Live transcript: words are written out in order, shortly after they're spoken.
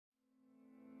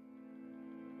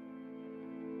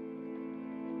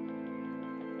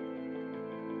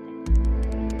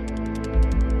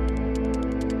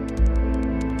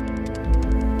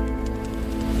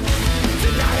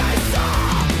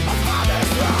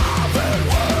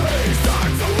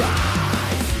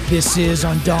This is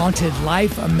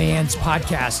Undaunted.Life, a man's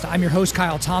podcast. I'm your host,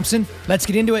 Kyle Thompson. Let's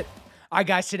get into it. All right,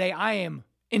 guys, today I am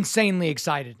insanely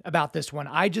excited about this one.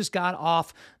 I just got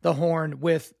off the horn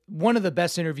with one of the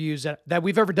best interviews that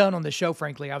we've ever done on the show,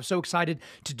 frankly. I was so excited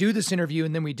to do this interview,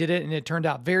 and then we did it, and it turned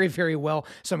out very, very well,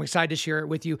 so I'm excited to share it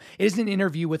with you. It is an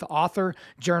interview with author,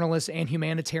 journalist, and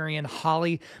humanitarian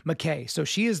Hollie McKay. So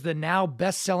she is the now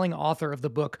best-selling author of the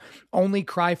book, Only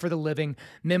Cry for the Living,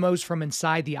 Memos from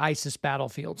Inside the ISIS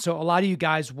Battlefield. So a lot of you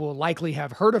guys will likely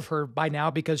have heard of her by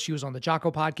now because she was on the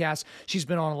Jocko podcast. She's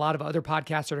been on a lot of other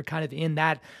podcasts that are kind of in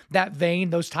that vein,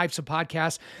 those types of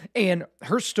podcasts. And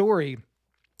her story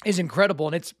is incredible.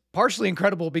 And it's partially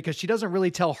incredible because she doesn't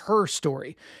really tell her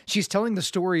story. She's telling the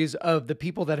stories of the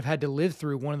people that have had to live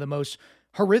through one of the most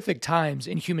horrific times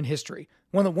in human history.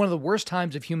 One of the worst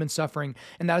times of human suffering.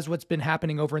 And that is what's been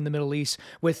happening over in the Middle East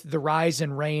with the rise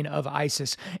and reign of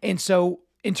ISIS. And so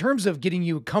in terms of getting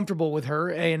you comfortable with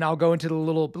her, and I'll go into the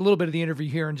little bit of the interview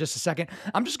here in just a second,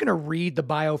 I'm just going to read the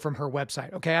bio from her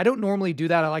website, okay? I don't normally do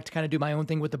that. I like to kind of do my own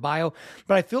thing with the bio,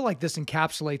 but I feel like this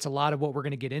encapsulates a lot of what we're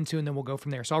going to get into, and then we'll go from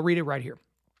there. So I'll read it right here.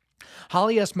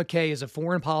 Hollie S. McKay is a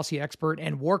foreign policy expert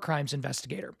and war crimes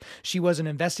investigator. She was an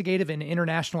investigative and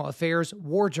international affairs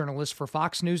war journalist for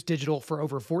Fox News Digital for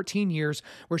over 14 years,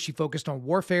 where she focused on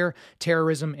warfare,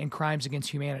 terrorism, and crimes against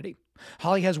humanity.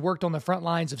 Hollie has worked on the front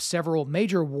lines of several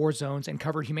major war zones and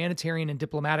covered humanitarian and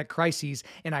diplomatic crises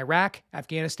in Iraq,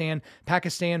 Afghanistan,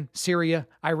 Pakistan, Syria,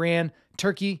 Iran,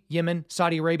 Turkey, Yemen,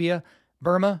 Saudi Arabia,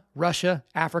 Burma, Russia,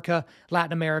 Africa,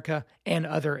 Latin America, and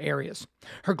other areas.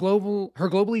 Her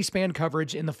globally spanned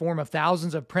coverage in the form of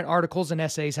thousands of print articles and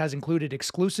essays has included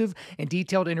exclusive and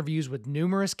detailed interviews with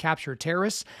numerous captured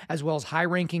terrorists, as well as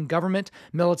high-ranking government,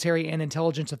 military, and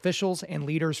intelligence officials and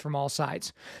leaders from all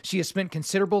sides. She has spent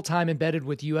considerable time embedded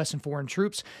with U.S. and foreign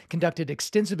troops, conducted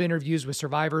extensive interviews with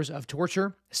survivors of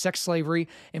torture, sex slavery,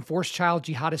 and forced child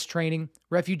jihadist training,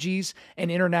 refugees,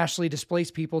 and internationally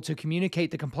displaced people to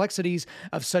communicate the complexities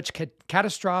of such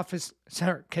catastrophes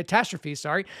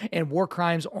and war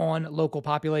crimes on local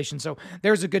populations. So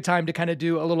there's a good time to kind of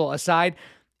do a little aside.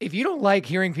 If you don't like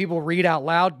hearing people read out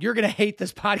loud, you're going to hate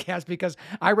this podcast because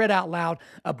I read out loud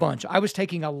a bunch. I was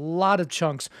taking a lot of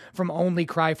chunks from Only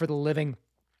Cry for the Living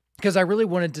because I really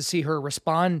wanted to see her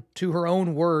respond to her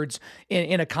own words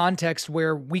in a context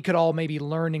where we could all maybe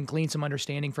learn and glean some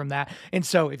understanding from that. And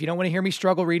so if you don't want to hear me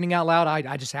struggle reading out loud,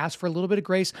 I just ask for a little bit of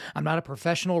grace. I'm not a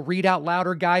professional read out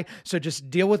louder guy, so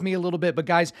just deal with me a little bit. But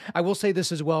guys, I will say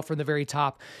this as well from the very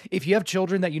top. If you have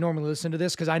children that you normally listen to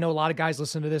this, because I know a lot of guys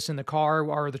listen to this in the car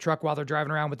or the truck while they're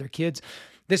driving around with their kids,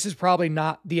 this is probably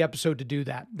not the episode to do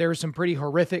that. There are some pretty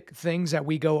horrific things that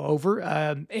we go over,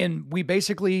 and we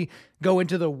basically go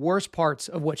into the worst parts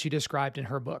of what she described in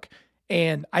her book.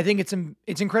 And I think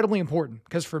it's incredibly important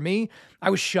because for me, I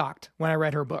was shocked when I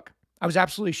read her book. I was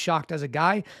absolutely shocked as a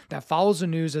guy that follows the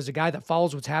news, as a guy that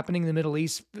follows what's happening in the Middle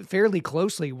East fairly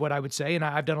closely, what I would say, and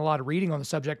I've done a lot of reading on the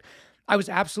subject. I was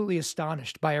absolutely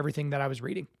astonished by everything that I was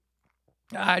reading.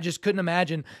 I just couldn't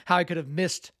imagine how I could have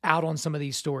missed out on some of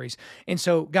these stories. And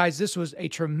so, guys, this was a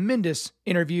tremendous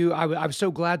interview. I was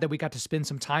so glad that we got to spend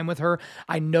some time with her.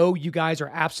 I know you guys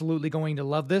are absolutely going to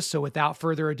love this. So without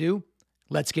further ado,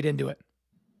 let's get into it.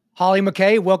 Hollie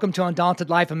McKay, welcome to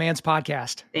Undaunted.Life, a man's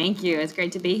podcast. Thank you. It's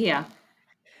great to be here.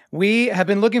 We have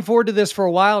been looking forward to this for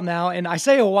a while now, and I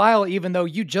say a while even though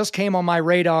you just came on my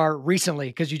radar recently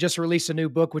because you just released a new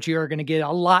book, which you are going to get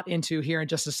a lot into here in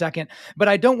just a second. But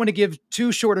I don't want to give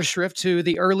too short a shrift to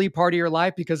the early part of your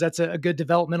life because that's a good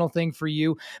developmental thing for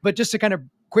you. But just to kind of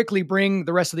quickly bring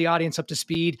the rest of the audience up to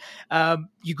speed.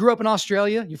 You grew up in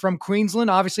Australia. You're from Queensland.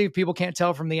 Obviously, if people can't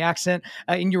tell from the accent,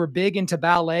 and you were big into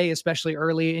ballet, especially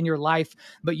early in your life,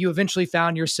 but you eventually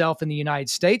found yourself in the United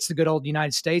States, the good old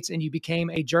United States, and you became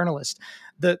a journalist.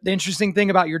 The interesting thing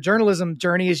about your journalism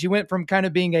journey is you went from kind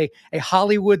of being a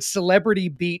Hollywood celebrity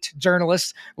beat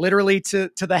journalist, literally to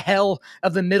the hell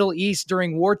of the Middle East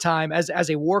during wartime as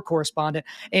a war correspondent.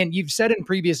 And you've said in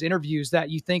previous interviews that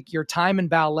you think your time in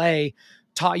ballet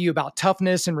taught you about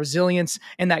toughness and resilience,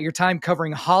 and that your time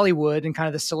covering Hollywood and kind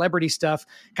of the celebrity stuff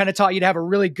kind of taught you to have a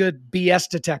really good BS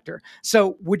detector.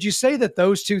 So would you say that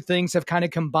those two things have kind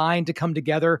of combined to come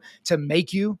together to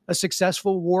make you a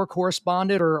successful war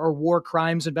correspondent or war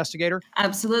crimes investigator?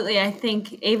 Absolutely. I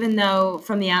think even though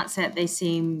from the outset they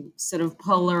seem sort of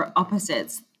polar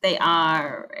opposites, they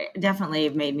are definitely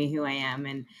have made me who I am.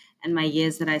 And my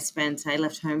years that I spent, I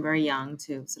left home very young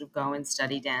to sort of go and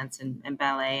study dance and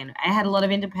ballet. And I had a lot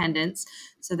of independence.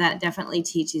 So that definitely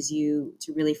teaches you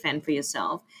to really fend for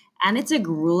yourself. And it's a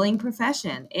grueling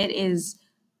profession. It is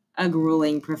a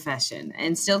grueling profession.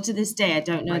 And still to this day, I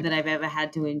don't know Right. that I've ever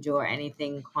had to endure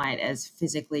anything quite as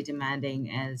physically demanding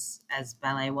as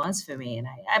ballet was for me. And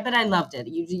but I loved it.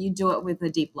 You do it with a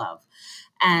deep love.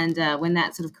 And when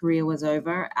that sort of career was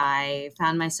over, I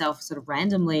found myself sort of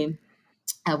randomly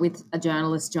with a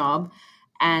journalist job.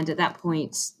 And at that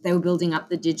point, they were building up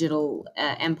the digital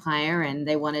empire, and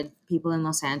they wanted people in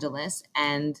Los Angeles.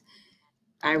 And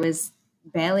I was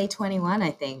barely 21,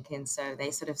 I think. And so they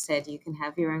sort of said, you can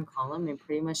have your own column and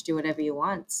pretty much do whatever you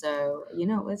want. So,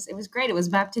 it was great. It was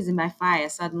baptism by fire.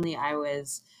 Suddenly I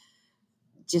was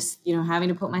just, having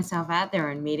to put myself out there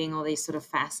and meeting all these sort of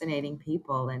fascinating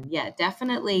people. And yeah,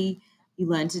 definitely you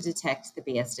learn to detect the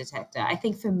BS detector. I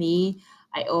think for me,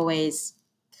 I always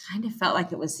kind of felt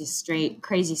like it was this straight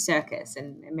crazy circus.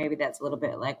 And maybe that's a little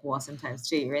bit like war sometimes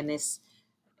too. You're in this,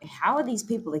 how are these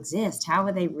people exist? How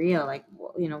are they real? Like,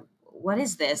 what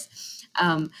is this?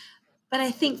 But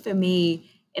I think for me,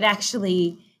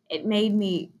 it made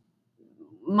me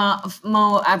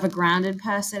more of a grounded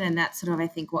person. And that's sort of, I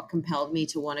think, what compelled me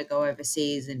to want to go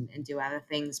overseas and do other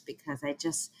things, because I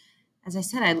just, as I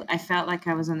said, I felt like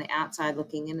I was on the outside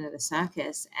looking in at a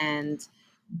circus, and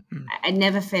I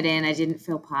never fit in. I didn't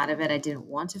feel part of it. I didn't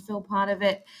want to feel part of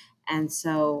it. And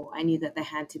so I knew that there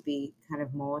had to be kind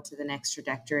of more to the next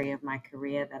trajectory of my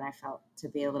career that I felt to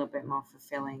be a little bit more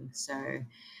fulfilling. So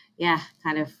yeah,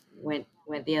 kind of went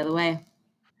the other way.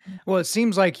 Well, it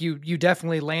seems like you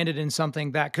definitely landed in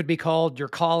something that could be called your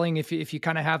calling if you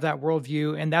kind of have that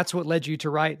worldview, and that's what led you to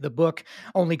write the book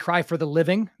 "Only Cry for the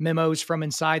Living: Memos from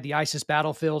Inside the ISIS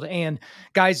Battlefield." And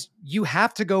guys, you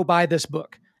have to go buy this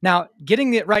book. Now,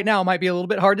 getting it right now might be a little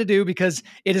bit hard to do because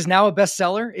it is now a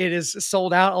bestseller. It is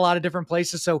sold out a lot of different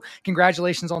places. So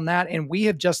congratulations on that. And we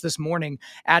have just this morning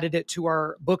added it to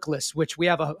our book list, which we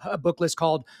have a book list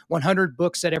called 100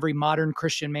 Books That Every Modern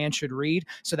Christian Man Should Read.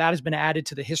 So that has been added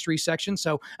to the history section.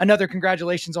 So another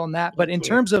congratulations on that. But in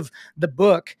terms of the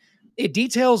book, it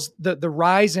details the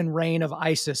rise and reign of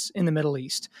ISIS in the Middle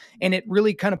East. And it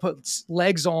really kind of puts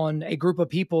legs on a group of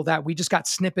people that we just got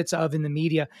snippets of in the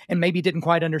media and maybe didn't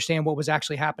quite understand what was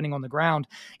actually happening on the ground.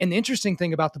 And the interesting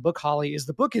thing about the book, Holly, is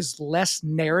the book is less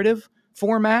narrative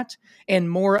format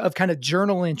and more of kind of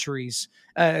journal entry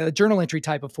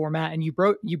type of format. And you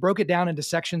broke it down into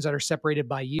sections that are separated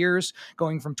by years,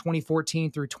 going from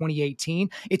 2014 through 2018.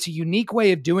 It's a unique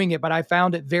way of doing it, but I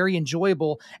found it very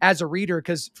enjoyable as a reader,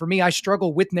 because for me, I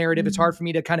struggle with narrative. It's hard for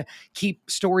me to kind of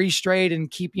keep stories straight and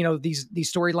keep, these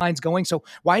storylines going. So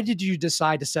why did you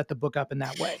decide to set the book up in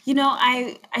that way?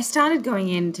 I started going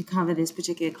in to cover this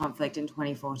particular conflict in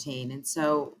 2014. And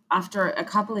so after a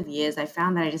couple of years, I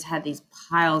found that I just had these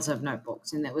piles of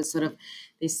notebooks, and that was sort of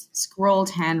this scrolled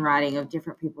handwriting of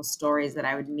different people's stories that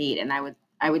I would meet. And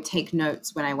I would take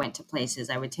notes when I went to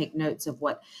places. I would take notes of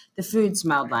what the food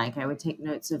smelled like. I would take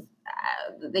notes of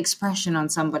the expression on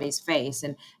somebody's face,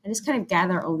 and just kind of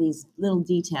gather all these little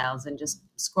details and just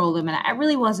scroll them. And I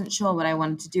really wasn't sure what I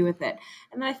wanted to do with it.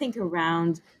 And then I think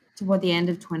around toward the end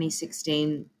of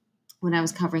 2016, when I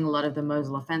was covering a lot of the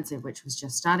Mosul offensive, which was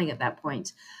just starting at that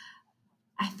point,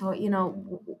 I thought,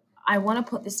 I want to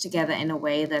put this together in a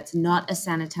way that's not a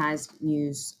sanitized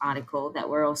news article that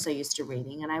we're also used to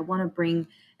reading. And I want to bring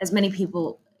as many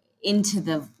people into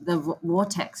the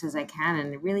vortex as I can,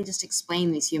 and really just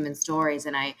explain these human stories.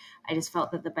 And I just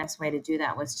felt that the best way to do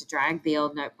that was to drag the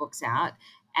old notebooks out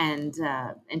and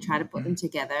try to put them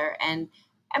together and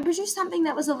produce something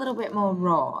that was a little bit more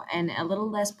raw and a little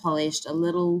less polished, a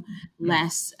little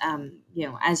less,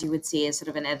 as you would see as sort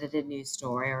of an edited news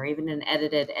story or even an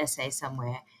edited essay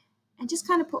somewhere, and just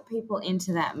kind of put people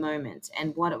into that moment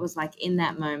and what it was like in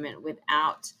that moment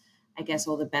without, I guess,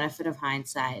 all the benefit of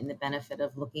hindsight and the benefit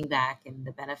of looking back and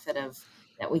the benefit of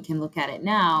that we can look at it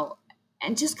now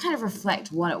and just kind of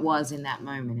reflect what it was in that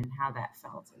moment and how that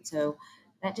felt. And so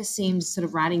that just seemed, sort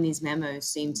of writing these memos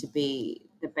seemed to be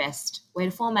the best way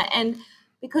to format. And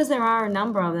because there are a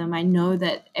number of them, I know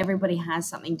that everybody has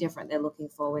something different they're looking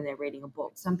for when they're reading a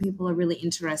book. Some people are really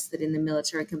interested in the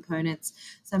military components.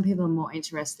 Some people are more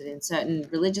interested in certain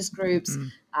religious groups,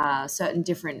 certain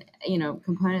different,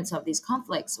 components of these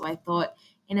conflicts. So I thought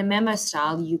in a memo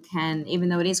style, you can, even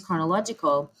though it is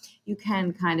chronological, you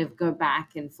can kind of go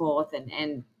back and forth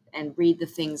and read the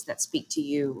things that speak to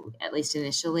you, at least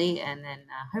initially, and then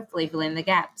hopefully fill in the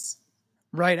gaps.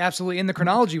 Right, absolutely. And the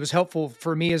chronology was helpful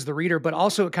for me as the reader, but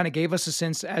also it kind of gave us a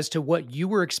sense as to what you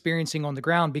were experiencing on the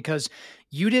ground, because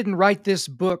you didn't write this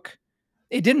book.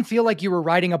 It didn't feel like you were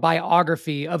writing a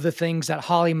biography of the things that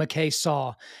Hollie McKay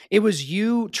saw. It was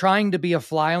you trying to be a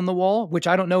fly on the wall, which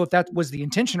I don't know if that was the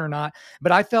intention or not,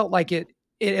 but I felt like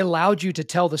it allowed you to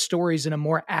tell the stories in a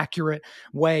more accurate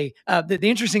way. The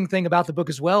interesting thing about the book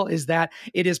as well is that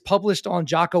it is published on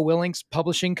Jocko Willink's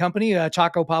publishing company,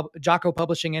 Jocko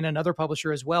Publishing, and another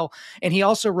publisher as well. And he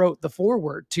also wrote the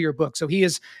foreword to your book. So he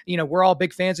is, we're all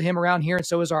big fans of him around here, and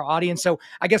so is our audience. So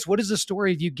I guess, what is the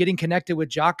story of you getting connected with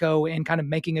Jocko and kind of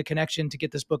making a connection to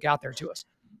get this book out there to us?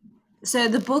 So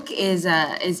the book is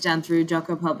done through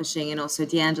Jocko Publishing and also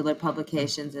D'Angelo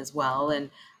Publications as well.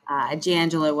 And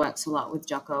D'Angelo works a lot with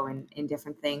Jocko in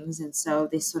different things. And so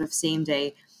this sort of seemed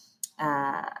a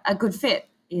good fit,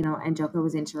 and Jocko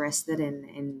was interested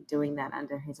in doing that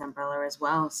under his umbrella as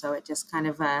well. So it just kind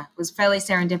of was fairly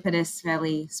serendipitous,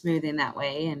 fairly smooth in that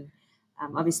way. And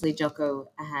obviously Jocko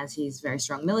has his very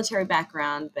strong military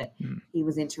background, but he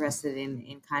was interested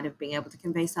in kind of being able to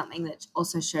convey something that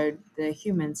also showed the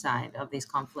human side of these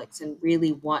conflicts and really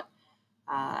what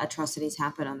atrocities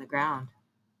happen on the ground.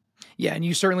 Yeah, and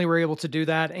you certainly were able to do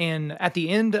that. And at the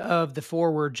end of the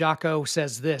foreword, Jocko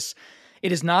says this: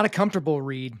 "It is not a comfortable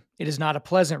read. It is not a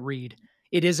pleasant read.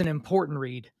 It is an important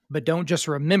read, but don't just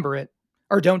remember it,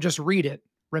 or don't just read it,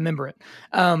 remember it."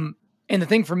 And the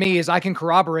thing for me is I can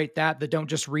corroborate that don't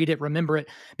just read it, remember it,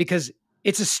 because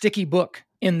it's a sticky book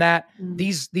in that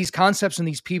these concepts and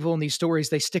these people and these stories,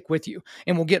 they stick with you.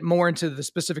 And we'll get more into the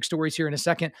specific stories here in a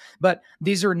second, but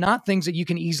these are not things that you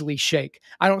can easily shake.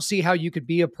 I don't see how you could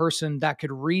be a person that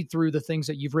could read through the things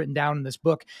that you've written down in this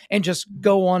book and just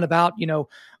go on about,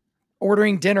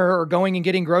 ordering dinner or going and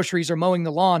getting groceries or mowing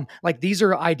the lawn. Like, these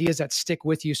are ideas that stick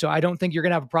with you. So I don't think you're going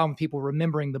to have a problem with people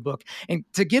remembering the book. And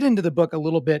to get into the book a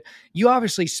little bit, you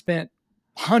obviously spent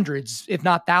hundreds, if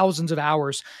not thousands of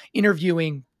hours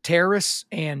interviewing terrorists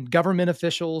and government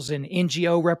officials and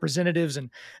NGO representatives and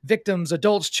victims,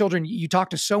 adults, children. You talked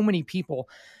to so many people,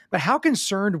 but how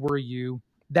concerned were you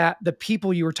that the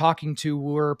people you were talking to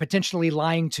were potentially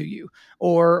lying to you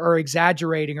or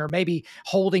exaggerating or maybe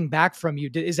holding back from you?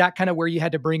 Is that kind of where you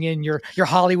had to bring in your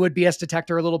Hollywood BS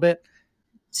detector a little bit?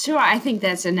 Sure. I think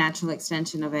that's a natural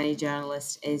extension of any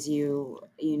journalist, is you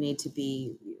need to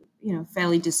be,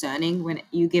 fairly discerning when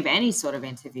you give any sort of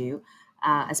interview,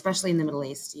 especially in the Middle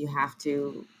East. You have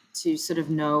to sort of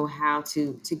know how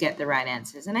to get the right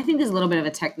answers. And I think there's a little bit of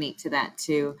a technique to that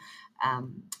too.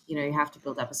 You have to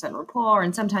build up a certain rapport,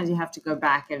 and sometimes you have to go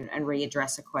back and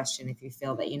readdress a question if you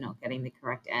feel that you're not getting the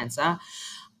correct answer.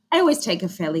 I always take a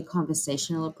fairly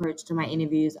conversational approach to my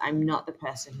interviews. I'm not the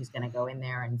person who's going to go in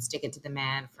there and stick it to the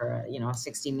man for a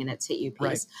 60 minutes hit you piece.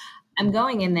 Right. I'm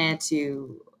going in there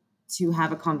to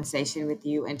have a conversation with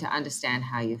you and to understand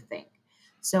how you think.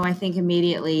 So I think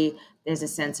immediately there's a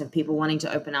sense of people wanting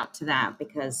to open up to that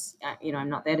because, I'm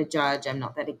not there to judge. I'm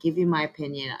not there to give you my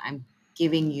opinion. I'm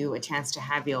giving you a chance to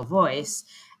have your voice.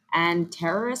 And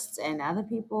terrorists and other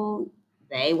people,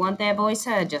 they want their voice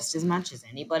heard just as much as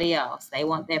anybody else. They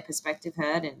want their perspective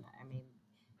heard. And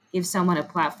give someone a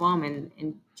platform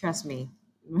and trust me,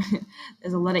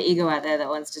 there's a lot of ego out there that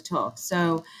wants to talk.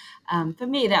 So for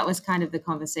me, that was kind of the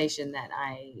conversation that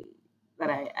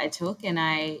I took. And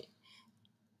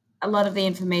a lot of the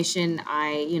information,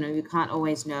 you can't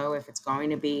always know if it's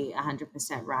going to be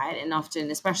 100% right. And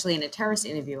often, especially in a terrorist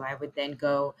interview, I would then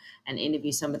go and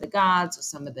interview some of the guards or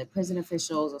some of the prison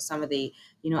officials or some of the,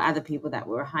 other people that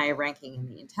were higher ranking in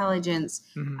the intelligence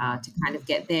to kind of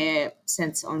get their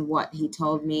sense on what he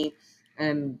told me.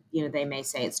 They may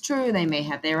say it's true. They may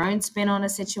have their own spin on a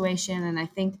situation. And I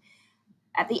think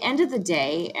at the end of the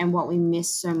day, and what we miss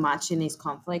so much in these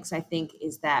conflicts, I think,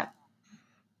 is that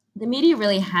the media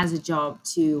really has a job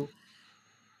to,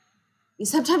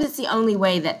 sometimes it's the only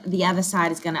way that the other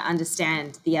side is going to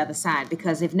understand the other side,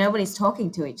 because if nobody's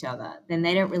talking to each other, then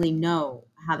they don't really know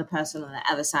how the person on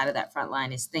the other side of that front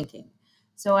line is thinking.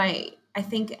 So I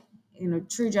think,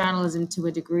 true journalism to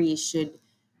a degree should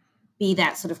be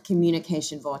that sort of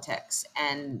communication vortex.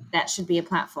 And that should be a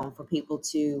platform for people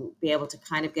to be able to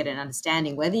kind of get an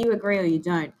understanding, whether you agree or you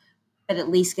don't, but at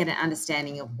least get an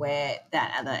understanding of where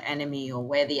that other enemy or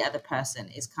where the other person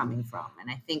is coming from. And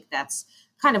I think that's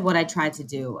kind of what I tried to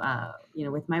do,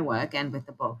 with my work and with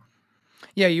the book.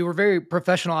 Yeah, you were very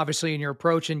professional, obviously, in your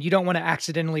approach, and you don't want to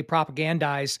accidentally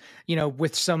propagandize,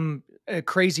 with some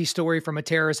crazy story from a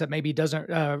terrorist that maybe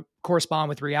doesn't correspond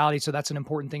with reality. So that's an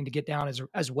important thing to get down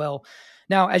as well.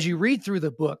 Now, as you read through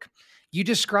the book, you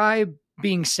describe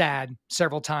being sad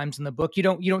several times in the book. You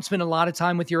don't spend a lot of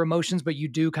time with your emotions, but you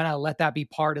do kind of let that be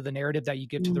part of the narrative that you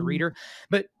give to the reader.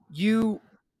 But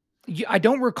I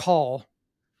don't recall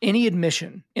any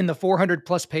admission in the 400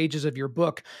 plus pages of your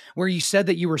book where you said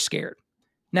that you were scared.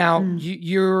 Now,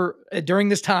 you're during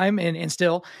this time and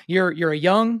still you're a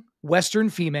young Western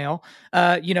female,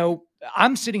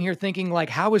 I'm sitting here thinking, like,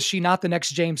 how is she not the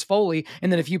next James Foley?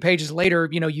 And then a few pages later,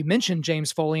 you mentioned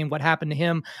James Foley and what happened to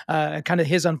him, kind of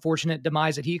his unfortunate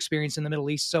demise that he experienced in the Middle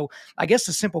East. So I guess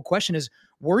the simple question is,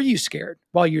 were you scared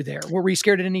while you're there? Were you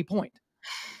scared at any point?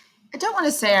 I don't want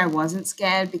to say I wasn't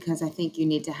scared, because I think you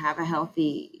need to have a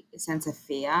healthy sense of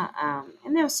fear.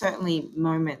 And there were certainly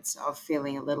moments of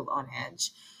feeling a little on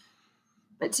edge.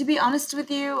 But to be honest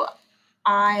with you,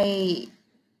 I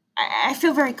I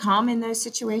feel very calm in those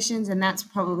situations, and that's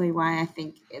probably why I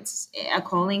think it's a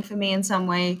calling for me in some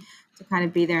way to kind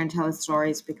of be there and tell the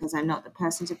stories, because I'm not the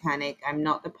person to panic. I'm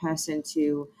not the person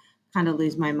to kind of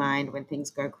lose my mind when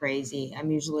things go crazy.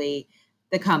 I'm usually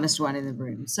the calmest one in the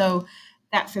room. So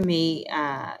that for me,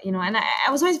 and I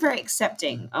was always very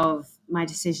accepting of my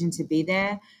decision to be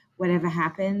there. Whatever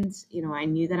happened, I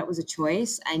knew that it was a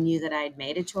choice. I knew that I had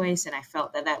made a choice, and I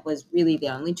felt that that was really the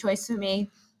only choice for me,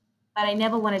 but I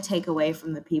never want to take away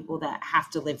from the people that have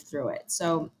to live through it.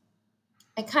 So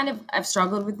I've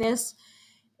struggled with this,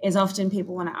 is often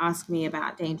people want to ask me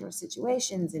about dangerous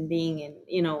situations and being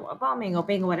in, a bombing or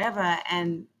being whatever.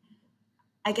 And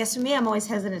I guess for me, I'm always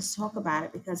hesitant to talk about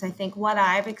it, because I think what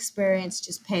I've experienced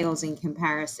just pales in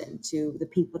comparison to the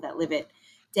people that live it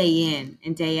day in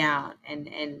and day out.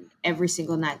 And every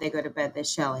single night they go to bed, they're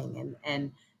shelling,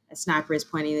 and a sniper is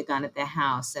pointing the gun at their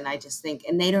house. And I just think,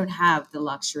 and they don't have the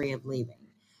luxury of leaving.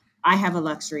 I have a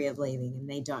luxury of leaving, and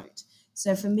they don't.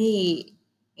 So for me,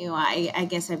 I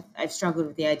guess I've struggled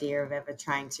with the idea of ever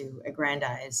trying to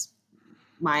aggrandize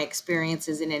my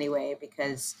experiences in any way,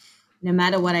 because no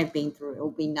matter what I've been through, it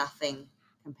will be nothing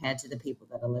compared to the people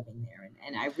that are living there.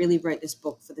 And I really wrote this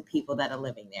book for the people that are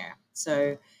living there.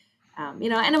 So, and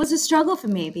it was a struggle for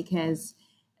me, because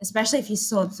especially if you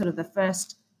saw sort of the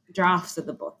first drafts of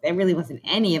the book, there really wasn't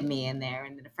any of me in there.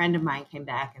 And then a friend of mine came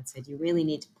back and said, you really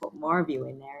need to put more of you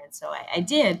in there. And so I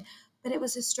did, but it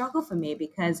was a struggle for me,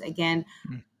 because again,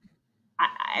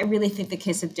 I really think the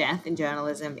kiss of death in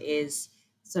journalism is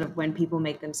sort of when people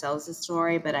make themselves a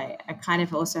story. But I kind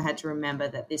of also had to remember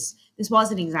that this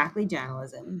wasn't exactly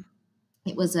journalism.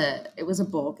 It was a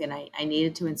book, and I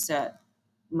needed to insert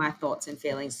my thoughts and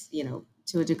feelings,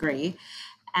 to a degree.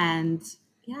 And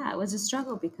yeah, it was a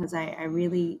struggle, because I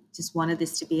really just wanted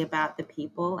this to be about the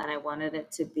people, and I wanted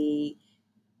it to be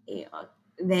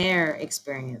their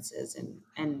experiences,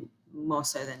 and more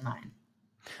so than mine.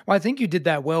 Well, I think you did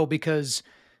that well, because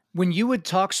when you would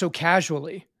talk so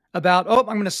casually about, oh,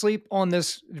 I'm going to sleep on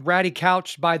this ratty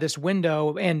couch by this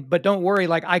window, but don't worry,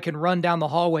 like I can run down the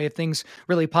hallway if things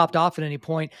really popped off at any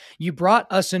point. You brought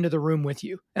us into the room with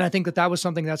you. And I think that was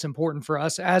something that's important for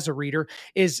us as a reader,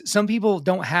 is some people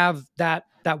don't have that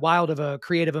wild of a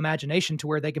creative imagination to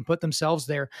where they can put themselves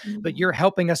there, but you're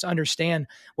helping us understand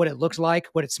what it looks like,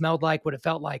 what it smelled like, what it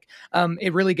felt like.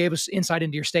 It really gave us insight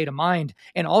into your state of mind.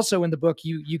 And also in the book,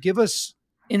 you give us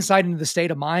insight into the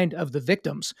state of mind of the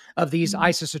victims of these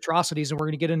ISIS atrocities. And we're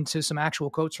going to get into some actual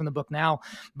quotes from the book now.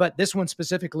 But this one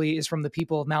specifically is from the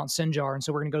people of Mount Sinjar. And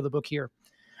so we're going to go to the book here.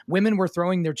 Women were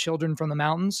throwing their children from the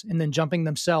mountains and then jumping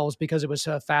themselves because it was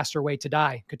a faster way to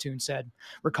die, Khatun said,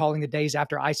 recalling the days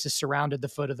after ISIS surrounded the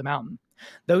foot of the mountain.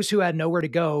 Those who had nowhere to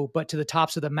go but to the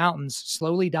tops of the mountains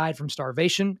slowly died from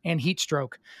starvation and heat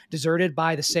stroke, deserted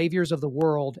by the saviors of the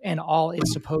world and all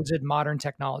its supposed modern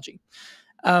technology.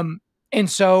 And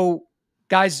so,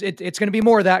 guys, it's going to be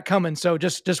more of that coming. So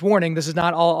just warning, this is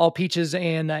not all peaches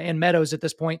and meadows at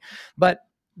this point. But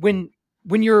when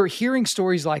you're hearing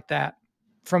stories like that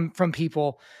from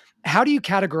people, how do you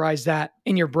categorize that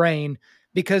in your brain?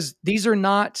 Because these are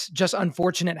not just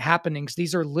unfortunate happenings.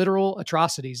 These are literal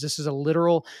atrocities. This is a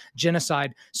literal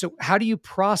genocide. So how do you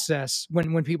process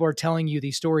when people are telling you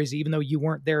these stories, even though you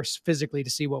weren't there physically to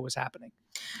see what was happening?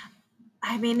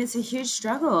 I mean, it's a huge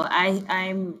struggle.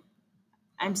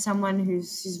 I'm someone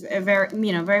who's a very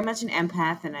much an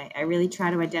empath, and I really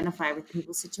try to identify with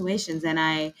people's situations.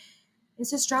 And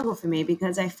it's a struggle for me,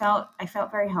 because I felt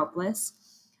very helpless.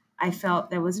 I felt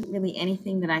there wasn't really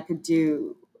anything that I could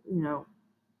do,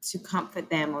 to comfort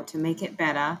them or to make it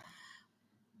better.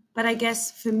 But I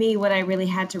guess for me, what I really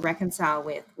had to reconcile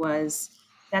with was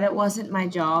that it wasn't my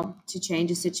job to change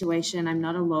a situation. I'm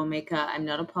not a lawmaker. I'm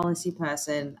not a policy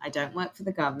person. I don't work for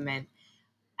the government.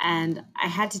 And I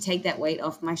had to take that weight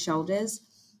off my shoulders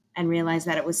and realize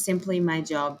that it was simply my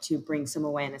job to bring some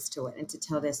awareness to it and to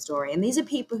tell their story. And these are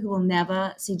people who will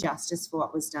never see justice for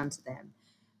what was done to them.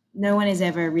 No one is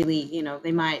ever really,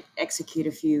 they might execute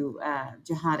a few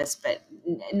jihadists, but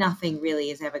nothing really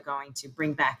is ever going to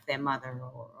bring back their mother,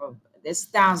 or there's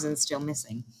thousands still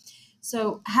missing.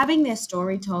 So having their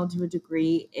story told to a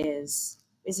degree is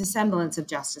a semblance of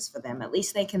justice for them. At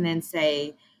least they can then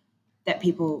say, that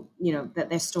people, that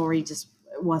their story just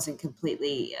wasn't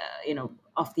completely,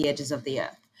 off the edges of the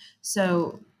earth.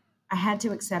 So I had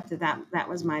to accept that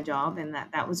was my job, and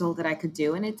that was all that I could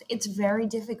do. And it's very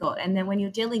difficult. And then when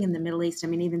you're dealing in the Middle East, I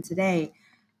mean, even today,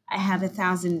 I have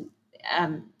 1,000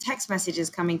 text messages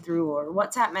coming through, or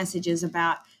WhatsApp messages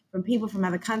from people from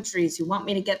other countries who want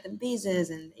me to get them visas,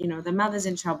 and the mother's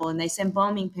in trouble, and they send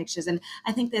bombing pictures. And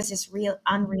I think there's this real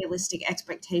unrealistic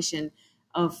expectation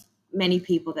of many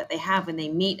people that they have when they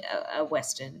meet a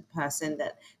Western person,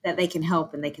 that they can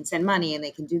help and they can send money and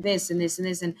they can do this and this and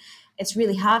this. And it's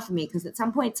really hard for me, because at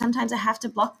some point, sometimes I have to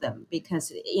block them,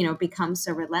 because it becomes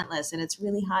so relentless, and it's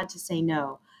really hard to say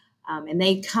no. And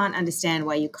they can't understand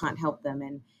why you can't help them.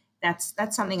 And that's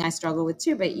something I struggle with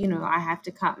too. But, I have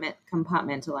to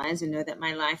compartmentalize and know that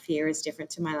my life here is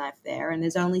different to my life there. And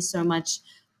there's only so much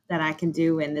that I can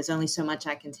do, and there's only so much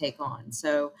I can take on.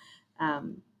 So,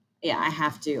 I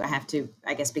have to,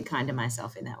 I guess, be kind to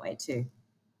myself in that way too.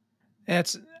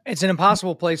 It's an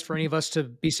impossible place for any of us to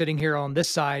be sitting here on this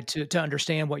side to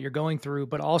understand what you're going through,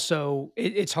 but also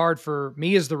it's hard for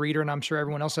me as the reader, and I'm sure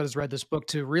everyone else that has read this book,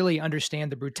 to really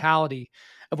understand the brutality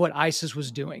of what ISIS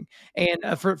was doing.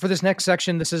 And for this next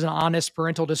section, this is an honest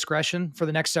parental discretion for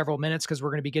the next several minutes, because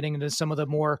we're going to be getting into some of the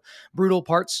more brutal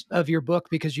parts of your book,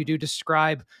 because you do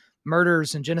describe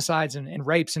murders and genocides and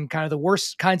rapes and kind of the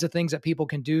worst kinds of things that people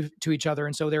can do to each other.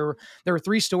 And so there were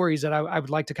three stories that I would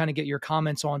like to kind of get your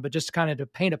comments on, but just kind of to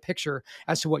paint a picture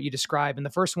as to what you describe. And the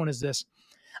first one is this: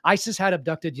 ISIS had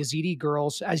abducted Yazidi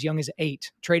girls as young as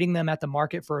 8, trading them at the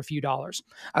market for a few dollars.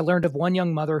 I learned of one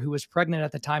young mother who was pregnant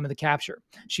at the time of the capture.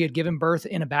 She had given birth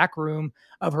in a back room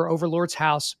of her overlord's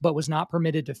house, but was not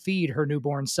permitted to feed her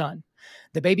newborn son.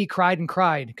 The baby cried and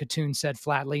cried, Khatun said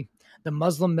flatly. The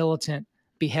Muslim militant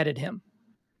beheaded him.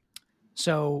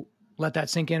 So let that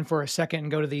sink in for a second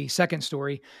and go to the second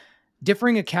story.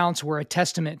 Differing accounts were a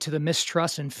testament to the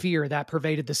mistrust and fear that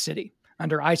pervaded the city.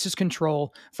 Under ISIS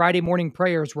control, Friday morning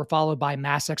prayers were followed by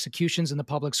mass executions in the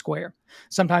public square.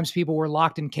 Sometimes people were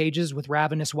locked in cages with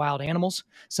ravenous wild animals.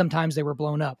 Sometimes they were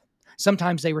blown up.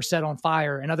 Sometimes they were set on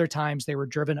fire, and other times they were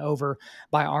driven over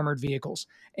by armored vehicles.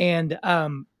 And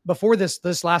before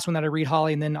this last one that I read,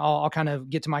 Holly, and then I'll kind of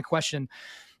get to my question.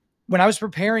 When I was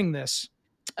preparing this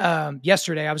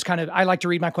yesterday, I like to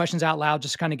read my questions out loud,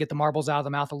 just to kind of get the marbles out of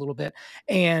the mouth a little bit.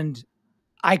 And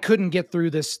I couldn't get through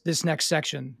this next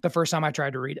section the first time I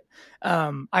tried to read it.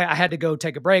 I had to go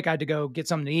take a break. I had to go get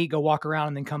something to eat, go walk around,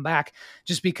 and then come back,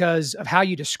 just because of how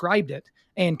you described it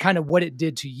and kind of what it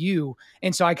did to you.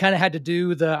 And so I kind of had to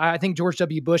do I think George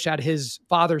W. Bush at his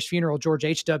father's funeral, George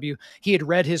H.W., he had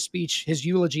read his speech, his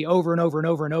eulogy over and over and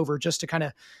over and over, just to kind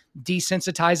of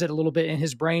desensitize it a little bit in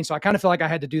his brain. So I kind of feel like I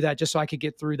had to do that just so I could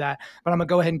get through that. But I'm going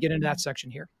to go ahead and get into that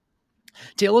section here.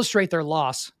 To illustrate their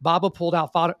loss, Baba pulled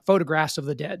out photographs of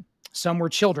the dead. Some were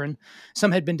children.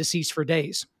 Some had been deceased for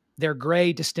days. Their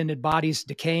gray, distended bodies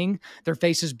decaying, their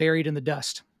faces buried in the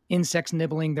dust, insects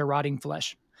nibbling their rotting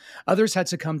flesh. Others had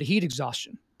succumbed to heat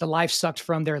exhaustion, the life sucked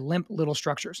from their limp little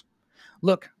structures.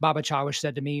 Look, Baba Chawish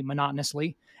said to me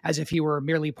monotonously, as if he were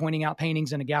merely pointing out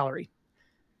paintings in a gallery.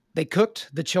 They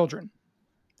cooked the children.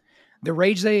 The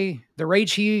rage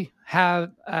he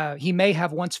may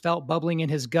have once felt bubbling in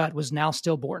his gut was now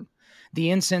stillborn.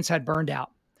 The incense had burned out.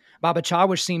 Baba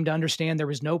Chawish seemed to understand there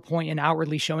was no point in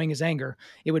outwardly showing his anger.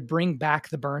 It would bring back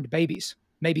the burned babies.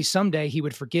 Maybe someday he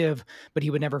would forgive, but he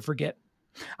would never forget.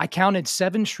 I counted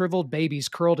 7 shriveled babies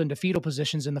curled into fetal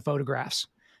positions in the photographs.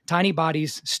 Tiny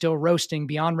bodies still roasting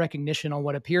beyond recognition on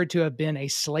what appeared to have been a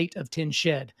slate of tin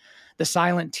shed. The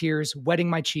silent tears wetting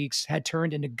my cheeks had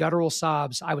turned into guttural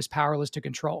sobs I was powerless to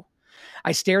control.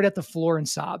 I stared at the floor and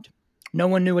sobbed. No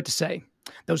one knew what to say.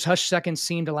 Those hushed seconds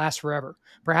seemed to last forever.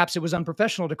 Perhaps it was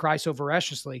unprofessional to cry so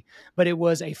voraciously, but it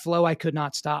was a flow I could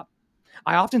not stop.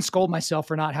 I often scold myself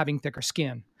for not having thicker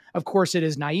skin. Of course, it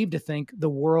is naive to think the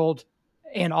world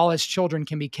and all its children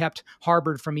can be kept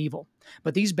harbored from evil.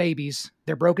 But these babies,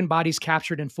 their broken bodies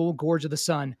captured in full gorge of the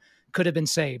sun, could have been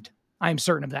saved. I am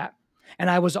certain of that. And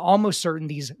I was almost certain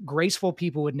these graceful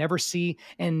people would never see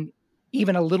and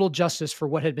even a little justice for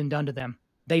what had been done to them.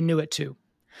 They knew it too.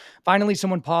 Finally,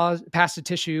 someone passed a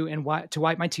tissue to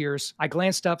wipe my tears. I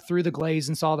glanced up through the glaze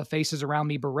and saw the faces around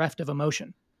me bereft of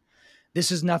emotion.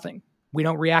 This is nothing. We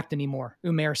don't react anymore,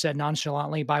 Umair said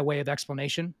nonchalantly by way of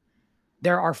explanation.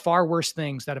 There are far worse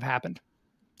things that have happened.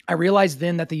 I realized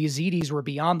then that the Yazidis were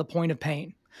beyond the point of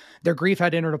pain. Their grief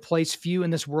had entered a place few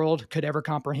in this world could ever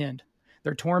comprehend.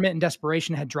 Their torment and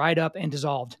desperation had dried up and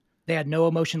dissolved. They had no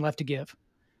emotion left to give.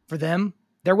 For them,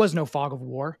 there was no fog of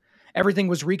war. Everything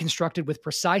was reconstructed with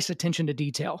precise attention to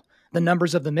detail. The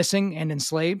numbers of the missing and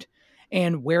enslaved,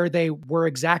 and where they were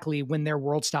exactly when their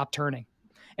world stopped turning.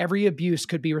 Every abuse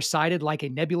could be recited like a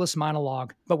nebulous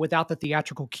monologue, but without the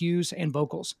theatrical cues and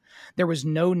vocals. There was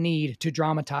no need to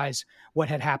dramatize what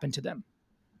had happened to them.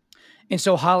 And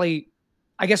so, Hollie,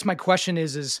 I guess my question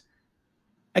is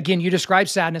again, you describe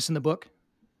sadness in the book.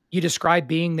 You describe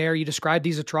being there. You describe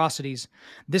these atrocities.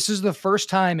 This is the first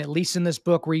time, at least in this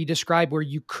book, where you describe where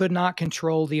you could not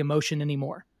control the emotion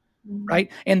anymore, right?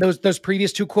 And those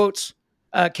previous two quotes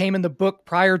came in the book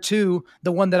prior to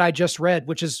the one that I just read,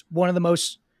 which is one of the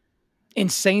most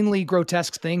insanely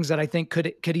grotesque things that I think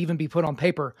could even be put on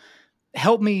paper.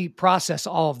 Help me process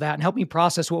all of that and help me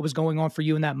process what was going on for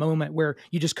you in that moment where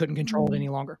you just couldn't control it any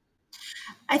longer.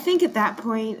 I think at that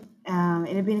point,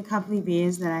 it had been a couple of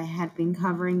years that I had been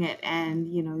covering it, and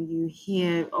you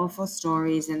hear awful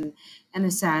stories and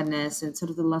the sadness and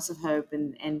sort of the loss of hope,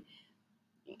 and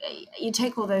you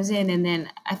take all those in, and then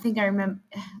I think I remember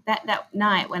that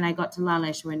night when I got to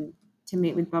Lalish to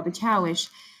meet with Bobby Chowish,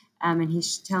 and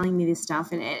he's telling me this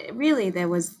stuff, and it really there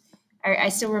was. I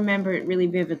still remember it really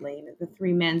vividly. The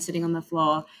three men sitting on the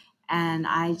floor, and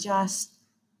I just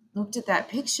looked at that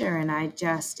picture, and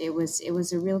it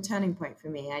was a real turning point for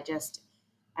me.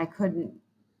 I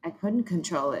couldn't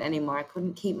control it anymore. I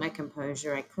couldn't keep my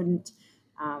composure. I couldn't.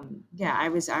 I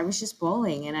was just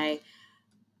bawling, and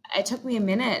it took me a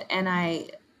minute, and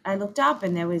I looked up,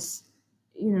 and there was,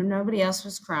 nobody else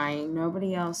was crying.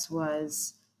 Nobody else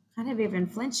was kind of even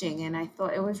flinching. And I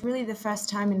thought it was really the first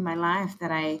time in my life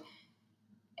that I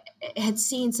had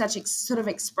seen such sort of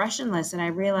expressionless. And I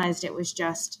realized it was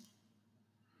just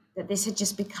that this had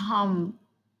just become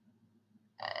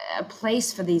a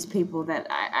place for these people that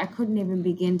I couldn't even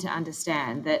begin to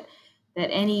understand, that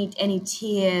any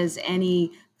tears,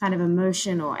 any kind of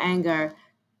emotion or anger,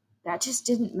 that just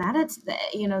didn't matter to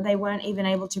them. They weren't even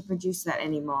able to produce that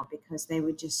anymore because they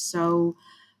were just so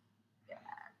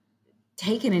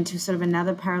taken into sort of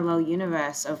another parallel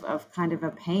universe of kind of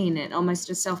a pain and almost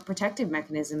a self-protective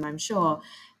mechanism, I'm sure.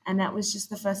 And that was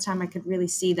just the first time I could really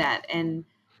see that. And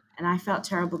I felt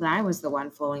terrible that I was the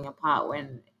one falling apart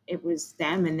when it was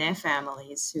them and their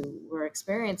families who were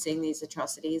experiencing these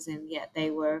atrocities, and yet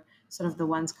they were sort of the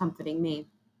ones comforting me.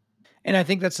 And I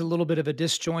think that's a little bit of a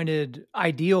disjointed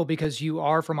ideal because you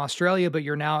are from Australia, but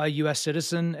you're now a U.S.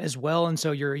 citizen as well, and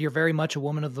so you're very much a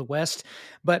woman of the West.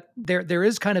 But there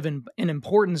is kind of an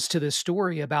importance to this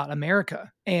story about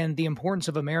America and the importance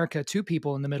of America to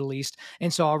people in the Middle East.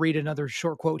 And so I'll read another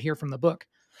short quote here from the book.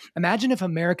 Imagine if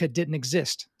America didn't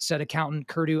exist, said accountant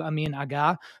Kurdu Amin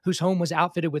Aga, whose home was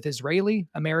outfitted with Israeli,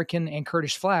 American, and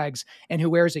Kurdish flags, and who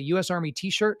wears a U.S. Army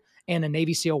t-shirt and a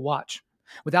Navy SEAL watch.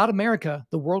 Without America,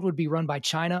 the world would be run by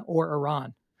China or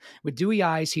Iran. With dewy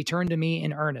eyes, he turned to me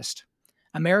in earnest.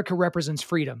 America represents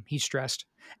freedom, he stressed.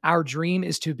 Our dream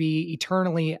is to be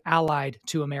eternally allied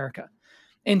to America.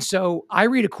 And so I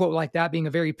read a quote like that being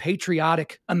a very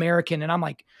patriotic American, and I'm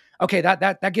like, okay,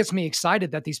 that gets me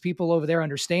excited that these people over there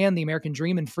understand the American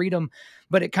dream and freedom.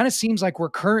 But it kind of seems like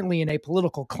we're currently in a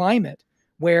political climate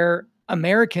where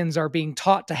Americans are being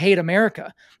taught to hate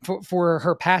America for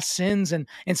her past sins and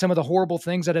some of the horrible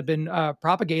things that have been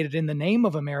propagated in the name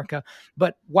of America.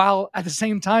 But while at the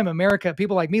same time,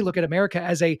 people like me look at America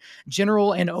as a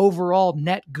general and overall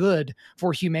net good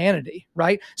for humanity,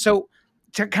 right? So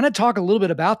to kind of talk a little bit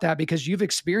about that, because you've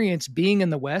experienced being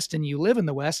in the West and you live in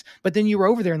the West, but then you were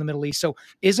over there in the Middle East. So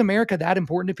is America that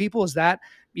important to people? Is that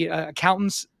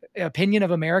accountants' opinion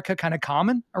of America kind of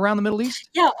common around the Middle East?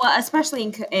 Yeah, well, especially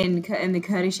in the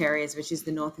Kurdish areas, which is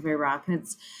the north of Iraq. And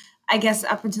it's, I guess,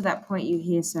 up until that point, you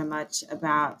hear so much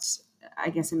about, I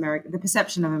guess, America, the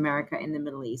perception of America in the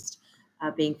Middle East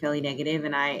being fairly negative.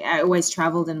 And I always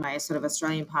traveled in my sort of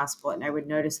Australian passport, and I would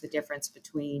notice the difference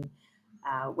between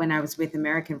when I was with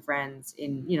American friends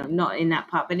in, not in that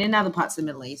part, but in other parts of the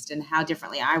Middle East, and how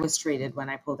differently I was treated when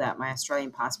I pulled out my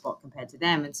Australian passport compared to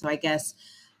them. And so I guess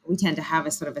we tend to have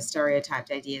a sort of a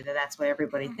stereotyped idea that that's what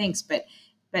everybody thinks. But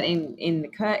in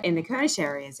the Kurdish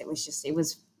areas, it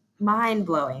was mind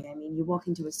blowing. I mean, you walk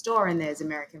into a store and there's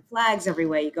American flags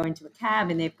everywhere. You go into a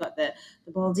cab and they've got the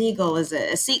bald eagle as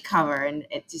a seat cover, and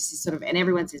it just is sort of, and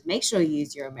everyone says, make sure you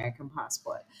use your American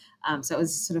passport. So it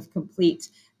was sort of complete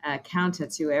counter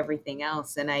to everything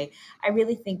else. And I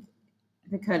really think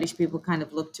the Kurdish people kind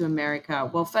of look to America.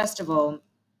 Well, first of all,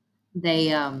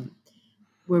 they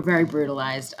were very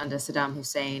brutalized under Saddam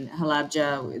Hussein.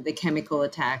 Halabja, the chemical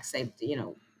attacks, it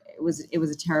was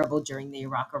a terrible during the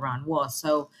Iraq-Iran war.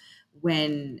 So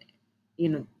when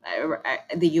the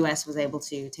U.S. was able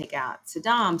to take out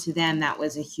Saddam, to them that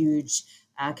was a huge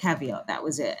caveat. That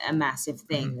was a massive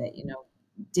thing that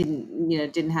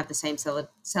didn't have the same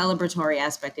celebratory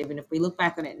aspect. Even if we look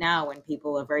back on it now, when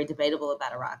people are very debatable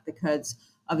about Iraq, the Kurds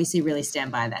obviously really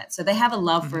stand by that. So they have a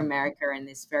love for America in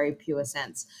this very pure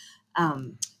sense.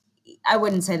 I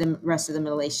wouldn't say the rest of the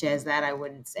Middle East shares that. I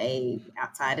wouldn't say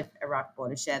outside of Iraq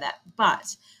border share that.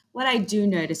 But what I do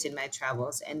notice in my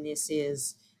travels, and this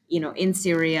is, in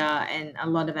Syria and a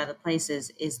lot of other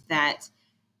places, is that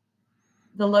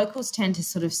the locals tend to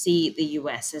sort of see the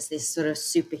US as this sort of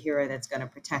superhero that's going to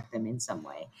protect them in some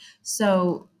way.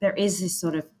 So there is this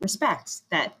sort of respect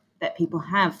that people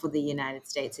have for the United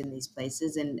States in these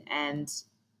places, and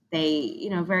they,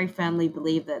 very firmly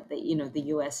believe that the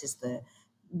US is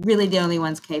really the only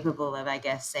ones capable of, I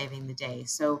guess, saving the day.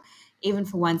 So even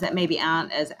for ones that maybe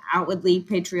aren't as outwardly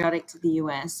patriotic to the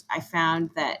US, I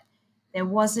found that there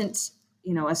wasn't,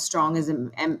 as strong as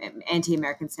an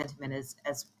anti-American sentiment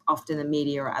as often the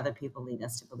media or other people lead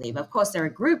us to believe. Of course, there are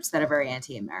groups that are very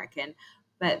anti-American,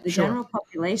 but the Sure. general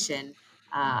population,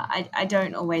 I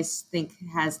don't always think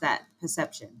has that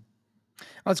perception.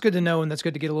 Well, that's good to know, and that's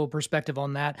good to get a little perspective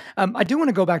on that. I do want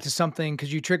to go back to something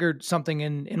because you triggered something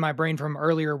in my brain from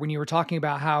earlier when you were talking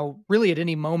about how really at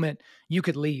any moment you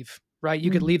could leave, right?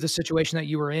 You could Mhm. leave the situation that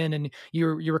you were in, and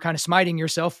you were kind of smiting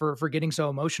yourself for getting so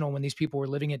emotional when these people were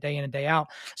living it day in and day out.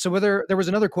 So whether there was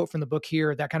another quote from the book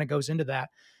here that kind of goes into that.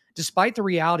 Despite the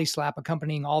reality slap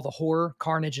accompanying all the horror,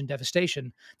 carnage, and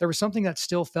devastation, there was something that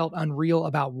still felt unreal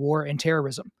about war and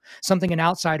terrorism, something an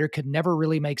outsider could never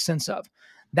really make sense of.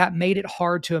 That made it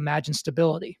hard to imagine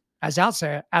stability. As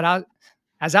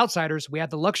outsiders, we had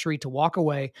the luxury to walk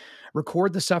away,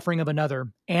 record the suffering of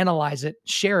another, analyze it,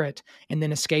 share it, and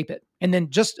then escape it. And then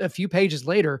just a few pages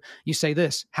later, you say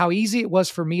this: how easy it was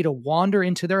for me to wander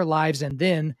into their lives and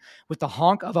then, with the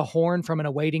honk of a horn from an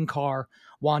awaiting car,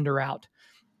 wander out.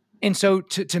 And so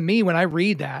to me, when I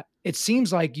read that, it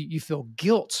seems like you feel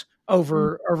guilt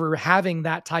over having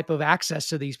that type of access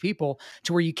to these people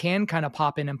to where you can kind of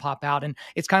pop in and pop out. And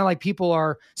it's kind of like people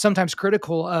are sometimes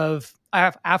critical of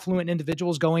affluent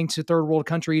individuals going to third world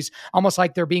countries, almost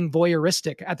like they're being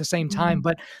voyeuristic at the same time. Mhm.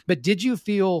 But did you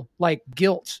feel like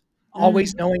guilt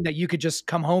always Mm. knowing that you could just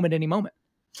come home at any moment?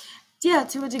 Yeah,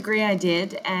 to a degree I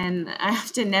did, and I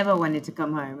often never wanted to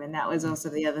come home, and that was also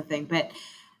the other thing. But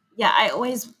yeah,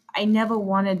 I never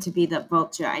wanted to be that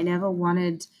vulture. I never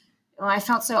wanted. Well, I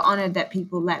felt so honored that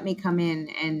people let me come in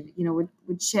and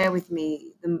would share with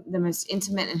me the most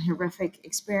intimate and horrific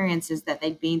experiences that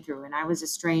they'd been through, and I was a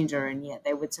stranger, and yet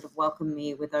they would sort of welcome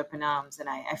me with open arms, and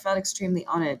I felt extremely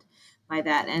honored by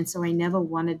that. And so I never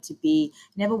wanted to be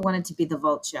the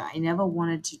vulture. I never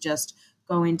wanted to just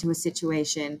go into a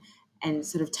situation and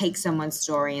sort of take someone's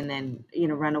story and then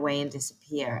run away and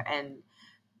disappear. And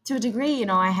to a degree,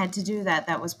 I had to do that.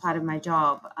 That was part of my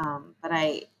job. But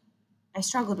I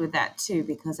struggled with that too,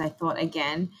 because I thought,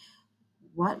 again,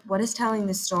 what is telling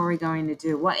this story going to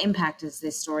do? What impact is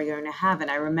this story going to have?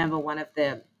 And I remember one of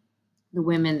the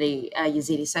women, the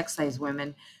Yazidi sex slaves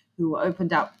women, who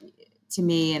opened up to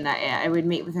me, and I would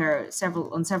meet with her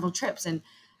on several trips. And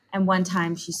one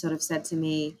time she sort of said to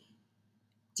me,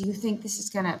 "Do you think this is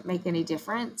going to make any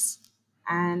difference?"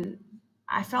 And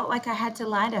I felt like I had to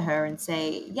lie to her and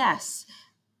say yes,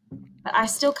 but I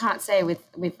still can't say with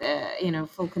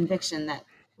full conviction that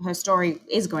her story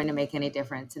is going to make any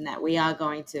difference, and that we are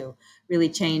going to really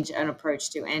change an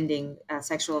approach to ending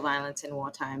sexual violence in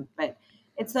wartime. But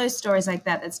it's those stories like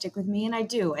that stick with me, and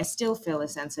I still feel a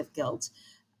sense of guilt,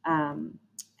 um,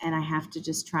 and I have to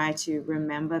just try to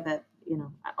remember that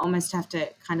I almost have to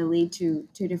kind of lead two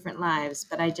different lives,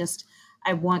 but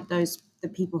I want the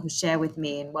people who share with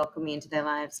me and welcome me into their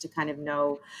lives to kind of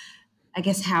know, I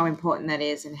guess, how important that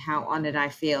is and how honored I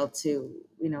feel it's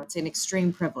an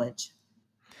extreme privilege.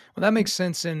 Well, that makes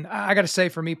sense. And I got to say,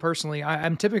 for me personally,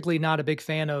 I'm typically not a big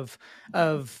fan of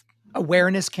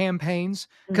awareness campaigns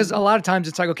because a Mm, lot of times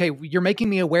it's like, okay, you're making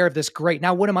me aware of this. Great.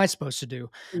 Now, what am I supposed to do?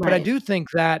 But I right. do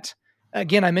think that,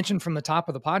 again, I mentioned from the top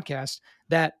of the podcast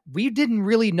that we didn't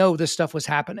really know this stuff was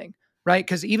happening. Right.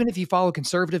 Because even if you follow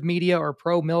conservative media or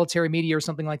pro military media or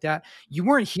something like that, you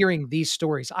weren't hearing these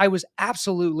stories. I was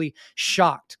absolutely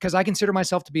shocked because I consider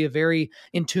myself to be a very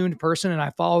in tuned person and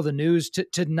I follow the news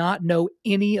to not know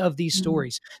any of these Mhm,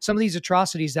 stories. Some of these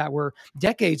atrocities that were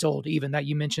decades old, even that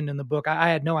you mentioned in the book, I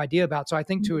had no idea about. So I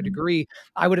think to a mhm, degree,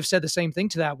 I would have said the same thing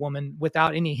to that woman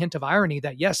without any hint of irony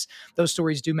that yes, those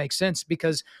stories do make sense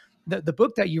because the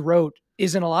book that you wrote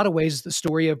is in a lot of ways the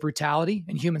story of brutality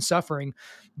and human suffering.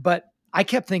 But I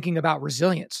kept thinking about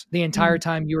resilience the entire mhm,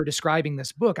 time you were describing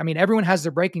this book. I mean, everyone has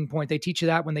their breaking point. They teach you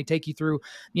that when they take you through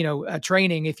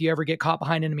training. If you ever get caught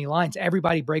behind enemy lines,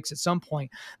 everybody breaks at some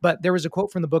point. But there was a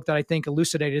quote from the book that I think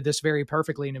elucidated this very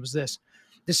perfectly. And it was this: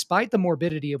 Despite the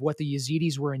morbidity of what the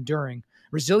Yazidis were enduring,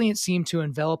 resilience seemed to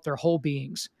envelop their whole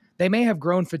beings. They may have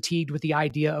grown fatigued with the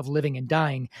idea of living and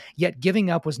dying, yet giving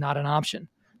up was not an option.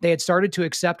 They had started to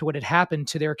accept what had happened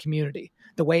to their community,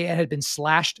 the way it had been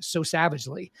slashed so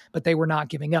savagely, but they were not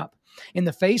giving up. In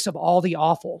the face of all the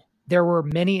awful, there were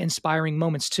many inspiring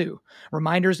moments too,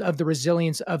 reminders of the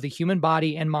resilience of the human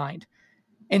body and mind.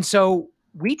 And so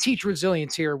we teach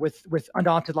resilience here with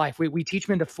Undaunted Life. We teach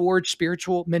men to forge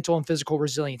spiritual, mental, and physical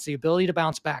resilience, the ability to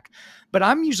bounce back. But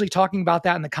I'm usually talking about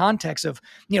that in the context of,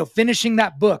 finishing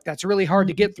that book that's really hard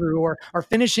to get through, or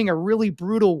finishing a really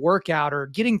brutal workout, or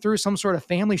getting through some sort of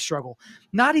family struggle.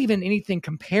 Not even anything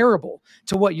comparable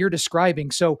to what you're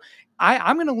describing. So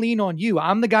I'm going to lean on you.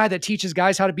 I'm the guy that teaches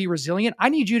guys how to be resilient. I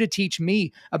need you to teach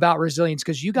me about resilience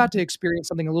because you got to experience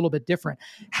something a little bit different.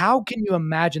 How can you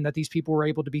imagine that these people were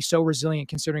able to be so resilient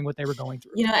considering what they were going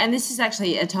through? And this is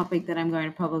actually a topic that I'm going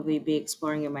to probably be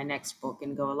exploring in my next book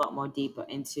and go a lot more deeper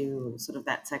into sort of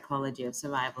that psychology of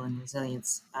survival and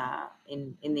resilience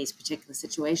in these particular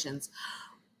situations.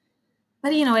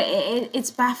 But,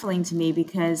 it's baffling to me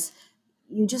because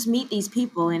you just meet these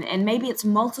people and maybe it's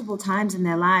multiple times in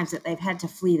their lives that they've had to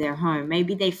flee their home.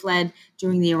 Maybe they fled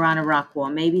during the Iran-Iraq war.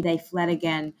 Maybe they fled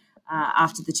again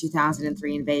after the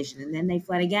 2003 invasion. And then they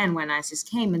fled again when ISIS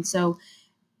came. And so,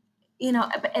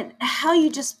 how you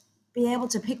just be able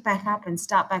to pick back up and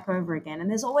start back over again. And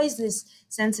there's always this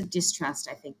sense of distrust,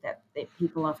 I think, that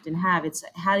people often have. It's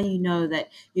how do you know that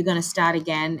you're going to start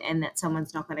again and that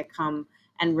someone's not going to come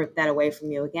and rip that away from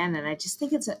you again? And I just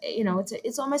think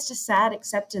it's almost a sad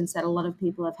acceptance that a lot of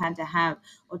people have had to have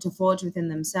or to forge within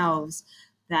themselves,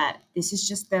 that this is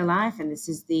just their life and this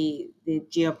is the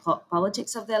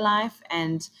geopolitics of their life,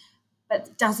 but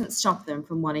it doesn't stop them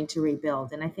from wanting to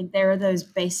rebuild. And I think there are those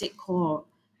basic core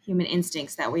human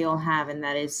instincts that we all have, and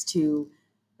that is to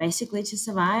basically to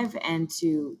survive and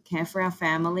to care for our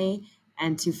family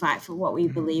and to fight for what we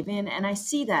believe in. And I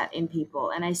see that in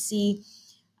people, and I see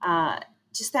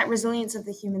just that resilience of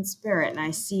the human spirit, and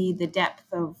I see the depth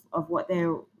of what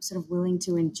they're sort of willing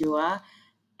to endure.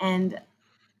 And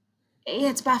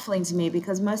it's baffling to me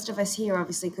because most of us here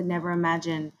obviously could never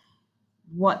imagine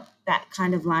what that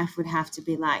kind of life would have to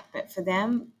be like. But for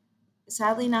them,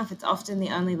 sadly enough, it's often the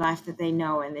only life that they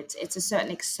know. And it's a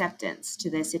certain acceptance to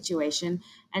their situation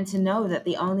and to know that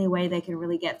the only way they can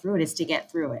really get through it is to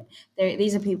get through it.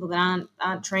 These are people that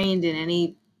aren't trained in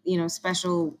any,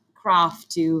 special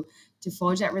craft to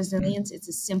forge that resilience. It's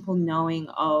a simple knowing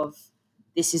of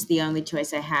this is the only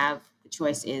choice I have. The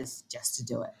choice is just to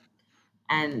do it.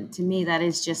 And to me, that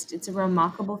is it's a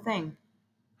remarkable thing.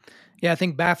 Yeah, I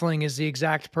think baffling is the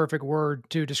exact perfect word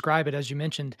to describe it, as you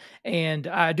mentioned. And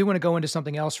I do want to go into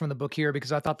something else from the book here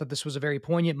because I thought that this was a very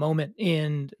poignant moment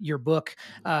in your book.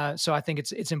 So I think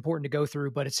it's important to go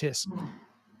through, but it's his.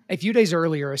 A few days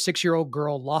earlier, a 6-year-old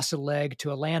girl lost a leg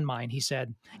to a landmine, he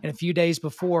said. And a few days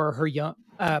before her,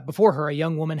 a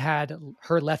young woman had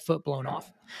her left foot blown off.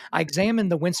 I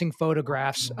examined the wincing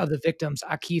photographs of the victims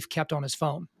Akif kept on his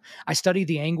phone. I studied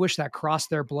the anguish that crossed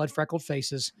their blood-freckled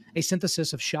faces, a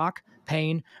synthesis of shock,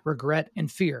 pain, regret, and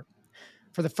fear.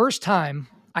 For the first time,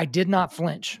 I did not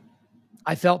flinch.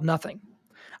 I felt nothing.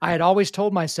 I had always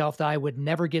told myself that I would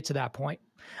never get to that point.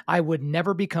 I would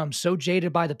never become so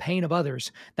jaded by the pain of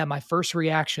others that my first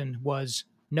reaction was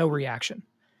no reaction.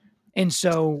 And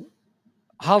so,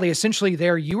 Hollie, essentially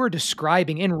there you were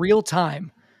describing in real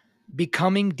time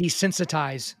becoming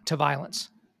desensitized to violence.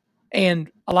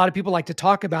 And a lot of people like to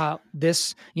talk about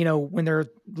this, when they're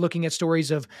looking at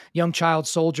stories of young child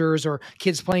soldiers or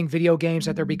kids playing video games,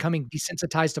 that they're becoming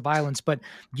desensitized to violence. But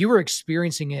you were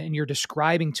experiencing it and you're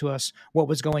describing to us what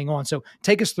was going on. So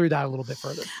take us through that a little bit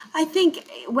further. I think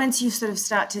once you sort of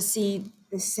start to see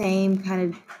the same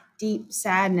kind of deep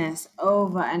sadness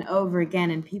over and over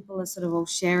again, and people are sort of all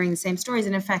sharing the same stories.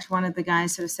 And in fact, one of the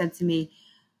guys sort of said to me,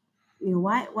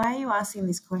 why are you asking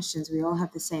these questions? We all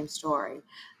have the same story.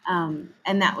 And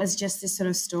that was just this sort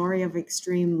of story of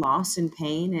extreme loss and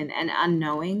pain and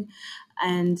unknowing.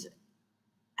 And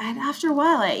after a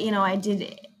while, I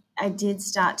did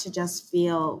start to just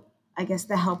feel, I guess,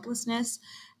 the helplessness,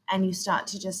 and you start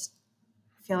to just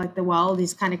feel like the world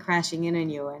is kind of crashing in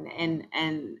on you.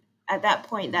 And at that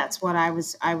point, that's what I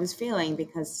was feeling,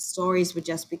 because stories would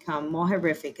just become more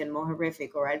horrific and more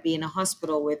horrific, or I'd be in a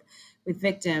hospital with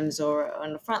victims or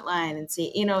on the front line and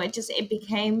see, it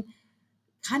became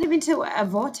kind of into a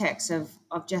vortex of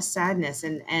just sadness.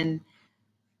 And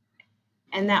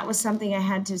that was something I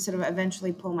had to sort of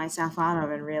eventually pull myself out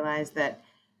of and realize that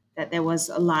there was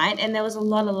a light, and there was a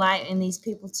lot of light in these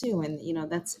people too. And,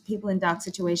 that's people in dark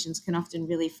situations can often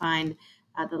really find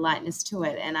the lightness to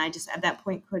it. And I just at that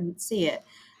point couldn't see it.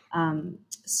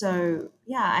 So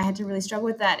yeah, I had to really struggle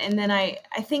with that. And then I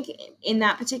think in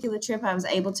that particular trip, I was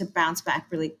able to bounce back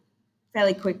really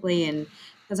fairly quickly. And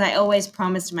because I always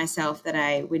promised myself that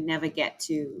I would never get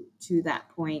to that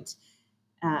point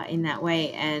in that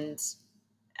way. And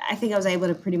I think I was able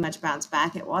to pretty much bounce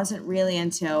back. It wasn't really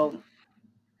until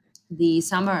the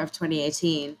summer of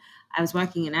 2018, I was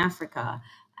working in Africa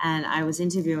and I was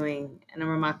interviewing a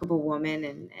remarkable woman,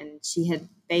 and she had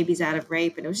babies out of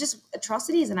rape, and it was just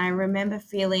atrocities. And I remember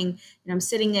feeling, I'm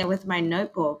sitting there with my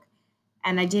notebook,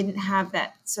 and I didn't have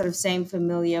that sort of same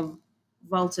familiar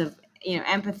vault of,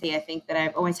 empathy, I think, that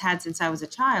I've always had since I was a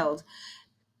child.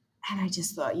 And I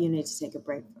just thought, you need to take a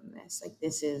break from this. Like,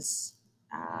 this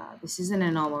isn't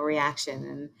a normal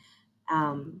reaction.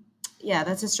 And yeah,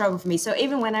 that's a struggle for me. So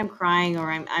even when I'm crying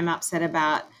or I'm upset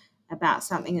about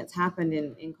something that's happened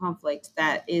in conflict,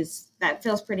 that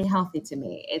feels pretty healthy to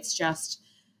me. It's just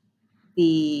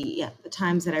the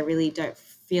times that I really don't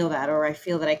feel that, or I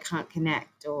feel that I can't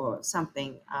connect or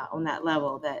something on that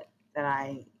level, that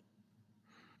I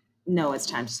know it's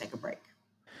time to take a break.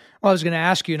 Well, I was going to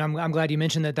ask you, and I'm glad you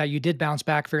mentioned that you did bounce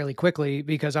back fairly quickly,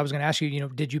 because I was going to ask you,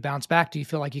 did you bounce back? Do you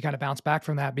feel like you kind of bounced back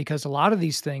from that? Because a lot of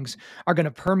these things are going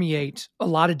to permeate a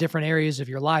lot of different areas of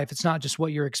your life. It's not just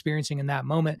what you're experiencing in that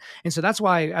moment. And so that's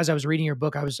why, as I was reading your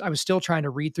book, I was still trying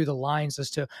to read through the lines as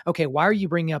to, okay, why are you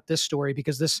bringing up this story?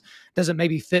 Because this doesn't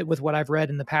maybe fit with what I've read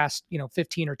in the past,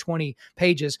 15 or 20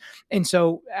 pages. And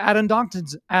so at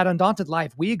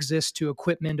Undaunted.Life, we exist to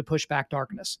equip men to push back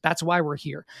darkness. That's why we're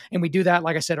here. And we do that,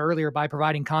 like I said earlier, by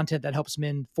providing content that helps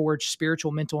men forge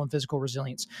spiritual, mental, and physical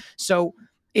resilience. So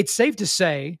it's safe to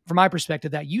say, from my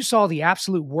perspective, that you saw the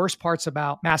absolute worst parts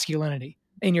about masculinity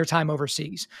in your time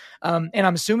overseas. And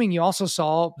I'm assuming you also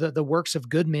saw the works of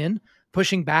good men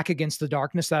pushing back against the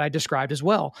darkness that I described as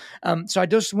well. So I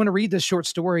just want to read this short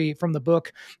story from the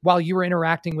book while you were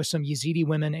interacting with some Yazidi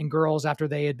women and girls after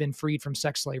they had been freed from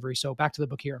sex slavery. So back to the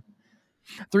book here.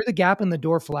 Through the gap in the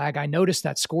door flag, I noticed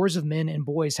that scores of men and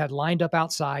boys had lined up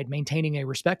outside, maintaining a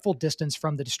respectful distance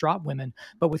from the distraught women,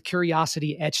 but with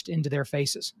curiosity etched into their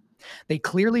faces. They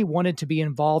clearly wanted to be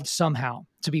involved somehow,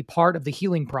 to be part of the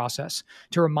healing process,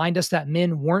 to remind us that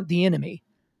men weren't the enemy.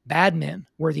 Bad men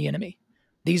were the enemy.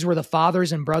 These were the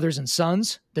fathers and brothers and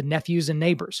sons, the nephews and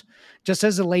neighbors. Just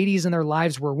as the ladies in their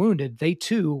lives were wounded, they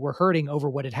too were hurting over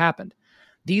what had happened.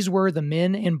 These were the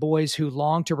men and boys who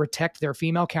longed to protect their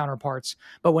female counterparts,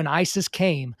 but when ISIS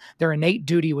came, their innate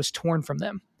duty was torn from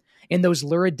them. In those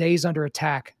lurid days under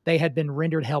attack, they had been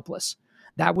rendered helpless.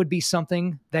 That would be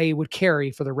something they would carry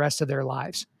for the rest of their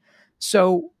lives.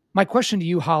 So my question to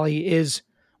you, Hollie, is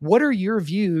what are your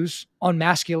views on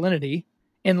masculinity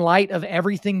in light of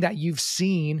everything that you've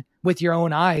seen with your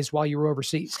own eyes while you were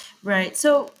overseas? Right.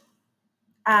 So,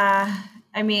 I'm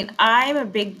a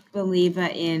big believer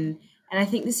in, and I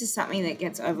think this is something that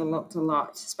gets overlooked a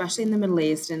lot, especially in the Middle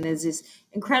East. And there's this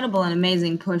incredible and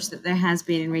amazing push that there has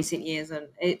been in recent years on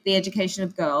the education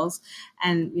of girls,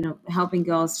 and helping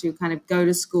girls to kind of go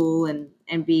to school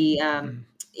and be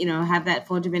have that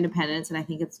forge of independence. And I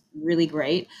think it's really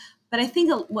great. But I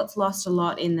think what's lost a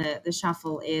lot in the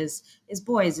shuffle is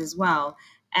boys as well.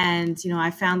 And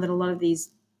I found that a lot of these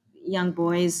young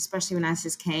boys, especially when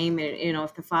ISIS came, and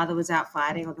if the father was out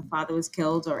fighting or the father was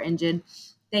killed or injured,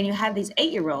 then you had these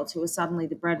 8-year-olds who were suddenly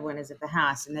the breadwinners of the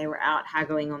house, and they were out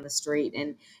haggling on the street,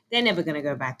 and they're never going to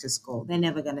go back to school. They're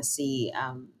never going to see,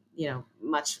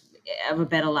 much of a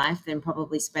better life, than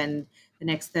probably spend the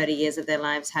next 30 years of their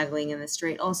lives haggling in the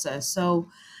street also. So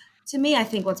to me, I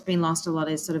think what's been lost a lot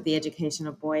is sort of the education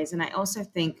of boys. And I also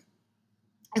think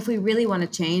if we really want to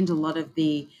change a lot of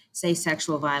the, say,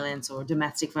 sexual violence or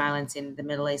domestic violence in the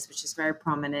Middle East, which is very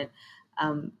prominent,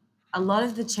 a lot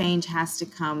of the change has to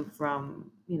come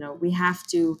from, we have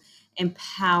to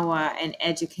empower and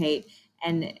educate,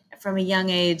 and from a young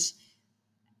age,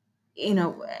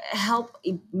 help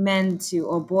men to,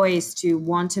 or boys to,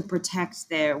 want to protect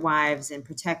their wives and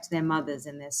protect their mothers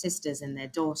and their sisters and their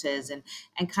daughters, and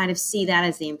kind of see that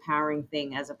as the empowering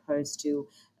thing, as opposed to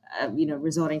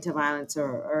resorting to violence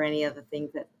or any other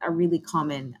things that are really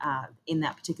common in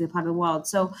that particular part of the world.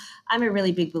 So I'm a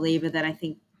really big believer that I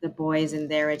think the boys and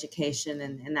their education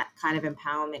and that kind of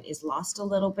empowerment is lost a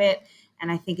little bit.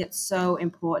 And I think it's so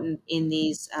important in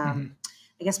these,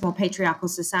 I guess, more patriarchal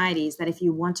societies, that if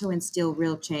you want to instill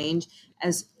real change,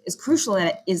 as crucial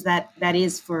that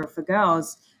is for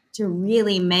girls to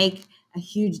really make a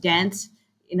huge dent,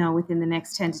 within the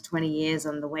next 10 to 20 years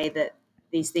on the way that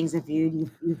these things are viewed,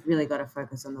 you've really got to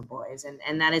focus on the boys.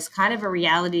 And that is kind of a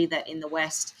reality that in the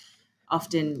West,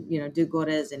 often,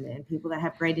 do-gooders and people that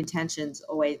have great intentions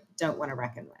always don't want to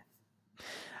reckon with.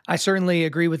 I certainly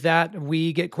agree with that.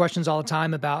 We get questions all the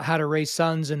time about how to raise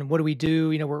sons and what do we do?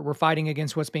 We're fighting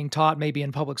against what's being taught maybe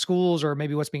in public schools or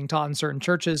maybe what's being taught in certain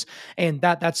churches. And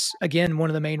that's again,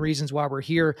 one of the main reasons why we're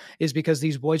here is because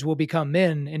these boys will become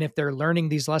men. And if they're learning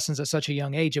these lessons at such a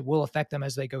young age, it will affect them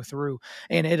as they go through.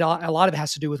 And a lot of it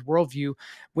has to do with worldview,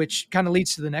 which kind of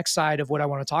leads to the next side of what I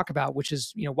want to talk about, which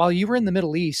is, while you were in the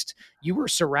Middle East, you were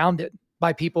surrounded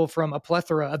by people from a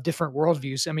plethora of different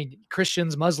worldviews. I mean,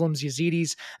 Christians, Muslims,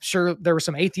 Yazidis. Sure, there were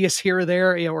some atheists here or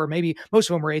there, or maybe most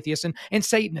of them were atheists, and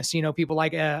Satanists. People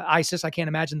like ISIS. I can't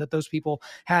imagine that those people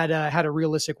had a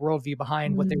realistic worldview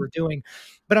behind what they were doing.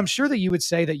 But I'm sure that you would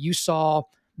say that you saw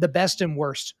the best and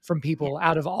worst from people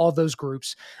out of all those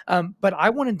groups. But I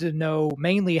wanted to know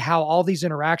mainly how all these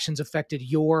interactions affected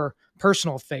your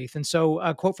personal faith. And so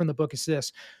a quote from the book is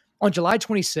this: on July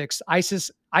 26th,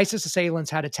 ISIS assailants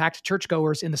had attacked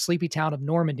churchgoers in the sleepy town of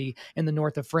Normandy in the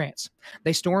north of France.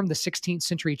 They stormed the 16th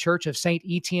century church of Saint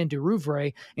Etienne du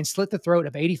Rouvray and slit the throat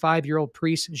of 85-year-old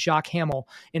priest Jacques Hamel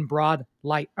in broad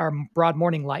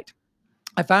morning light.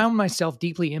 I found myself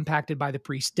deeply impacted by the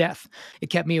priest's death. It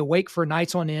kept me awake for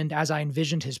nights on end as I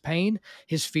envisioned his pain,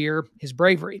 his fear, his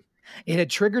bravery. It had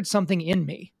triggered something in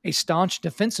me, a staunch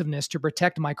defensiveness to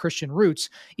protect my Christian roots,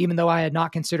 even though I had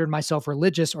not considered myself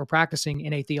religious or practicing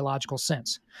in a theological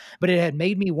sense. But it had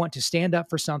made me want to stand up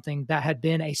for something that had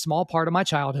been a small part of my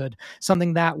childhood,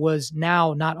 something that was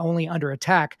now not only under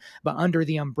attack, but under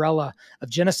the umbrella of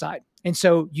genocide. And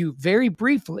so you very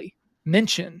briefly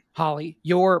mention, Hollie,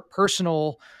 your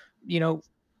personal,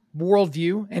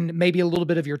 worldview and maybe a little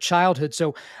bit of your childhood.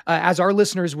 So as our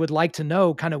listeners would like to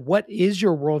know, kind of what is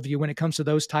your worldview when it comes to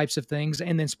those types of things?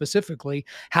 And then specifically,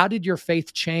 how did your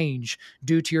faith change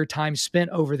due to your time spent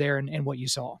over there and what you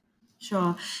saw?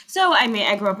 Sure. So,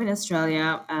 I grew up in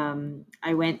Australia.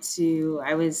 I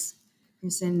was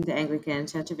christened the Anglican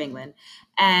Church of England.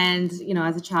 And,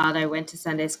 as a child, I went to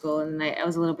Sunday school and I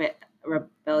was a little bit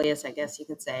rebellious, I guess you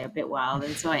could say, a bit wild.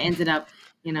 And so I ended up,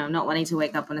 not wanting to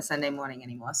wake up on a Sunday morning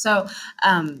anymore. So,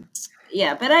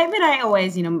 but I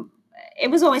always, it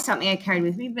was always something I carried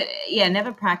with me, but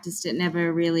never practiced it,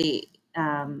 never really,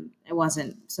 it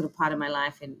wasn't sort of part of my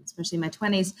life, and especially in my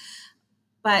 20s.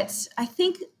 But I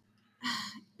think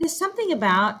there's something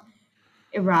about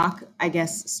Iraq, I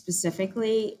guess,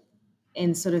 specifically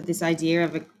in sort of this idea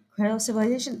of a cradle of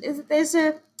civilization. It's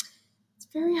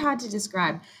very hard to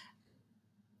describe.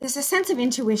 There's a sense of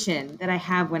intuition that I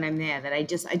have when I'm there that I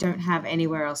don't have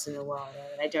anywhere else in the world,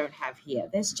 or that I don't have here.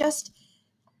 There's just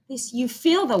this, you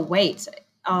feel the weight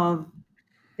of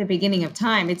the beginning of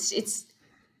time. It's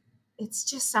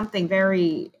just something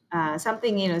very,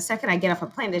 the second I get off a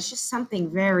plane, there's just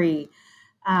something very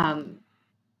out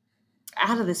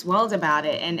of this world about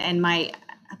it. And my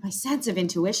sense of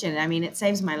intuition, it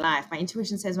saves my life. My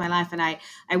intuition saves my life. And I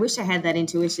wish I had that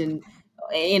intuition,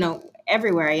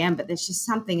 everywhere I am, but there's just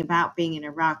something about being in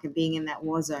Iraq and being in that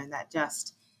war zone that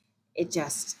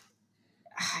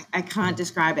I can't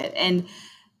describe it. And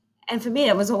for me,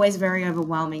 it was always very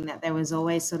overwhelming that there was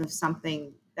always sort of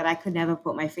something that I could never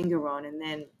put my finger on. And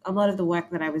then a lot of the work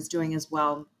that I was doing as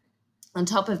well, on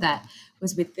top of that,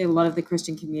 was with a lot of the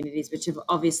Christian communities, which have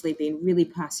obviously been really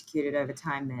persecuted over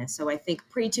time there. So I think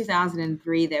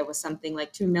pre-2003, there was something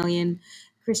like 2 million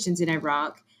Christians in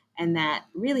Iraq. And that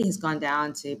really has gone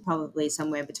down to probably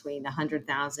somewhere between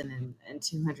 100,000 and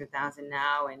 200,000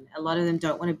 now. And a lot of them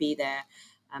don't want to be there.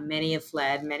 Many have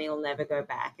fled. Many will never go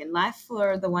back. And life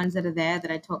for the ones that are there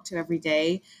that I talk to every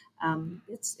day,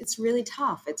 it's really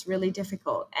tough. It's really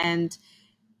difficult. And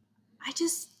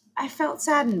I felt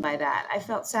saddened by that. I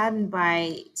felt saddened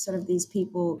by sort of these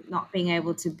people not being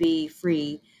able to be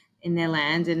free in their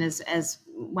land. And as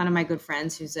one of my good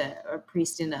friends who's a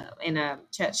priest in a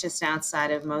church just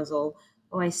outside of Mosul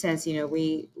always says,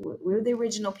 we're the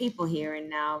original people here, and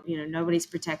now, nobody's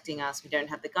protecting us. We don't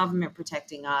have the government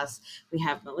protecting us. We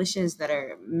have militias that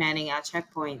are manning our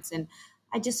checkpoints. And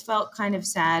I just felt kind of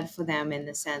sad for them in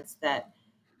the sense that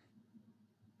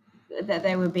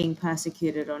they were being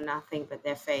persecuted on nothing but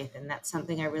their faith. And that's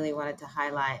something I really wanted to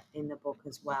highlight in the book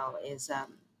as well, is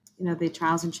the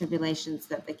trials and tribulations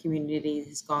that the community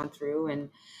has gone through. And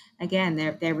again,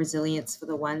 their resilience for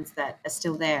the ones that are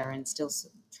still there and still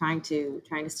trying to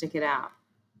stick it out.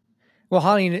 Well,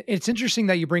 Hollie, it's interesting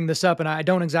that you bring this up, and I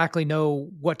don't exactly know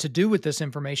what to do with this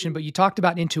information, but you talked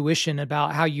about intuition,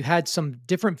 about how you had some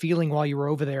different feeling while you were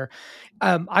over there.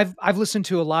 I've listened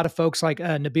to a lot of folks like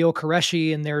Nabil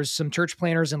Qureshi, and there's some church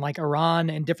planners in like Iran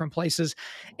and different places.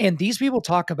 And these people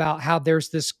talk about how there's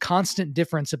this constant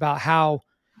difference about how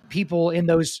people in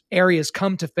those areas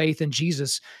come to faith in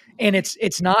Jesus. And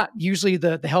it's not usually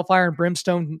the hellfire and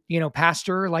brimstone,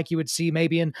 pastor like you would see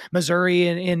maybe in Missouri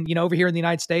and over here in the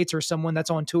United States, or someone that's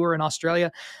on tour in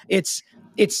Australia. It's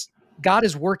God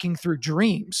is working through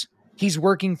dreams. He's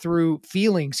working through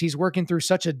feelings. He's working through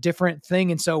such a different thing.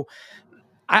 And so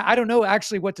I don't know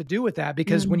actually what to do with that,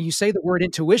 because when you say the word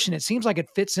intuition, it seems like it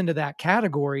fits into that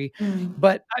category.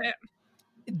 But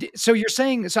so you're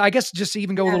saying, so I guess just to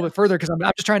even go a little bit further, because I'm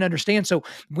just trying to understand. So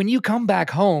when you come back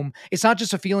home, it's not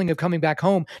just a feeling of coming back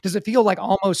home. Does it feel like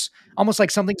almost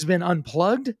like something's been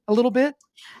unplugged a little bit?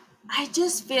 I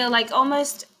just feel like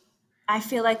almost, I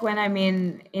feel like when I'm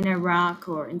in Iraq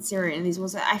or in Syria in these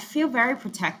wars, I feel very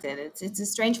protected. It's a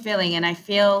strange feeling, and I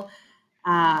feel,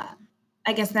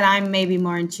 I guess that I'm maybe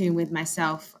more in tune with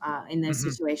myself in those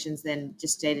situations than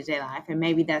just day to day life, and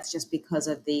maybe that's just because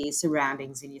of the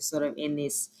surroundings, and you're sort of in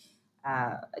this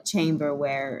chamber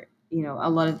where a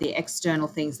lot of the external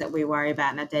things that we worry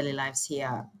about in our daily lives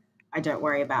here, I don't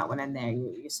worry about when I'm there.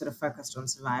 You're sort of focused on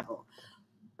survival.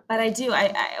 But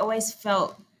I always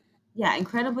felt,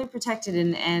 incredibly protected.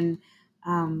 And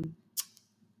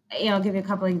I'll give you a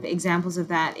couple of examples of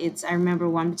that. I remember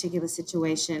one particular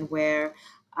situation where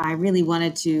I really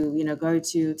wanted to, go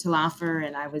to Talifer,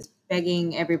 and I was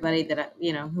begging everybody that,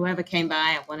 whoever came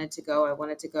by, I wanted to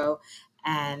go.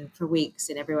 And for weeks,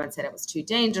 and everyone said it was too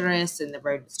dangerous and the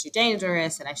road was too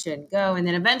dangerous and I shouldn't go. And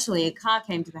then eventually a car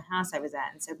came to the house I was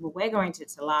at and said, well, we're going to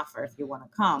Talifer if you want to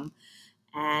come.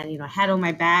 And, I had all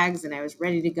my bags and I was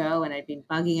ready to go, and I'd been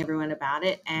bugging everyone about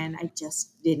it, and I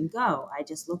just didn't go. I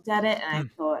just looked at it and I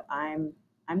thought, I'm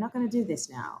not going to do this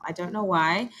now. I don't know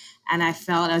why. And I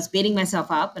was beating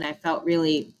myself up, and I felt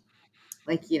really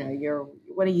like,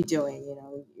 what are you doing?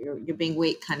 You're being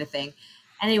weak, kind of thing.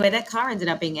 Anyway, that car ended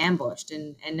up being ambushed,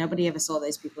 and nobody ever saw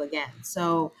those people again.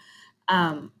 So,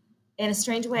 in a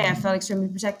strange way, I felt extremely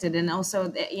protected. And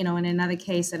also, in another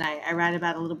case, and I write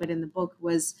about a little bit in the book,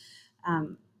 was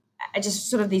I just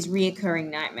sort of these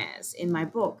reoccurring nightmares in my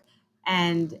book.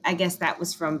 And I guess that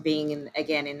was from being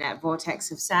in that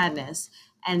vortex of sadness.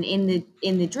 And in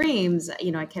the dreams,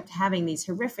 I kept having these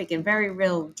horrific and very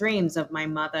real dreams of my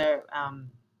mother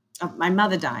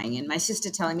dying, and my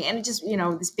sister telling me, and it just,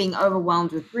 this being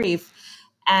overwhelmed with grief.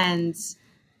 And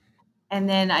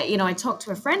then I talked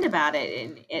to a friend about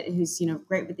it, and who's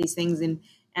great with these things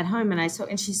at home,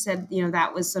 and she said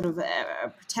that was sort of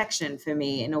a protection for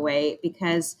me in a way,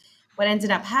 because what ended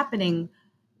up happening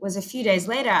was a few days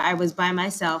later I was by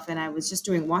myself and I was just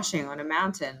doing washing on a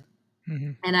mountain,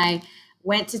 and I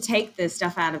went to take the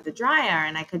stuff out of the dryer,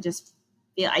 and I could just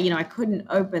feel I couldn't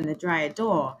open the dryer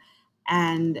door,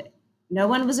 and no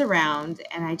one was around.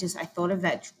 And I thought of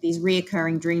these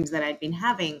reoccurring dreams that I'd been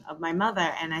having of my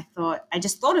mother. And I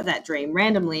just thought of that dream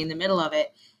randomly in the middle of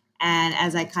it. And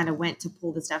as I kind of went to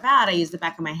pull the stuff out, I used the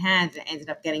back of my hand, and it ended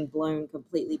up getting blown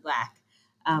completely black.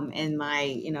 And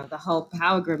my, the whole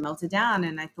power grid melted down.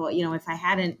 And I thought, if I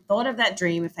hadn't thought of that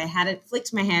dream, if I hadn't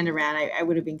flicked my hand around, I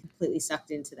would have been completely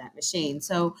sucked into that machine.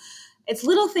 So it's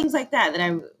little things like that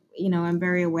I'm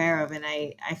very aware of. And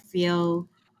I feel,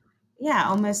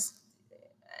 almost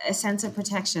a sense of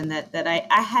protection that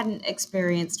I hadn't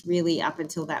experienced really up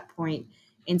until that point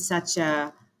in such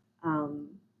a,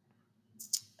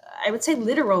 I would say,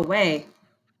 literal way.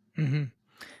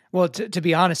 Well, to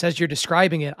be honest, as you're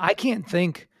describing it, I can't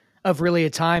think of really a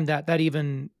time that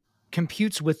even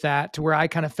computes with that, to where I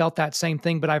kind of felt that same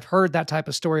thing. But I've heard that type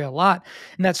of story a lot.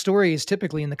 And that story is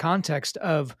typically in the context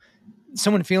of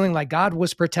someone feeling like God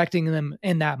was protecting them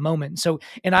in that moment. So,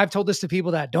 and I've told this to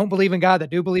people that don't believe in God, that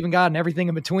do believe in God, and everything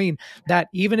in between, that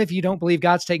even if you don't believe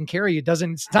God's taking care of you,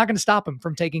 it's not going to stop him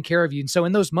from taking care of you. And so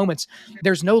in those moments,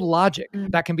 there's no logic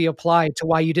that can be applied to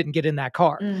why you didn't get in that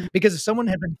car. Because if someone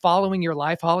had been following your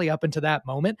life, Hollie, up into that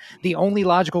moment, the only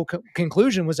logical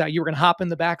conclusion was that you were going to hop in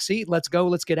the back seat. Let's go,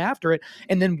 let's get after it.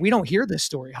 And then we don't hear this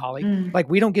story, Hollie. Like,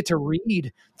 we don't get to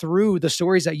read through the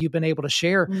stories that you've been able to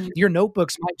share. Your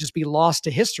notebooks might just be lost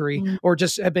to history, or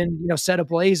just have been, set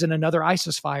ablaze in another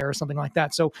ISIS fire or something like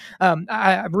that. So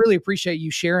I really appreciate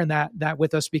you sharing that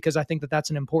with us, because I think that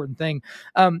that's an important thing.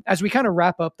 As we kind of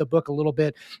wrap up the book a little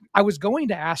bit, I was going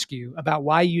to ask you about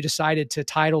why you decided to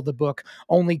title the book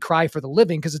Only Cry for the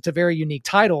Living, because it's a very unique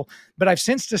title, but I've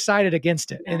since decided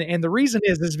against it. And the reason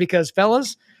is because,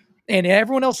 fellas, and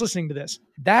everyone else listening to this,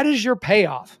 that is your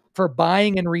payoff for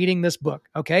buying and reading this book,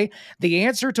 okay? The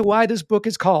answer to why this book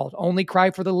is called Only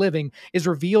Cry for the Living is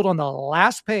revealed on the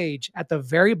last page at the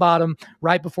very bottom,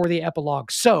 right before the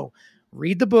epilogue. So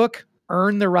read the book,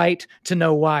 earn the right to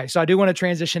know why. So I do want to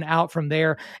transition out from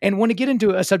there and want to get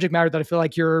into a subject matter that I feel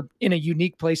like you're in a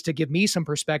unique place to give me some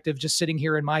perspective, just sitting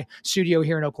here in my studio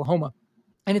here in Oklahoma.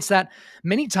 And it's that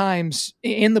many times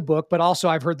in the book, but also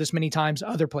I've heard this many times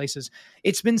other places,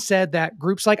 it's been said that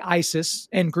groups like ISIS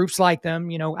and groups like them,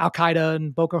 Al Qaeda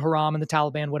and Boko Haram and the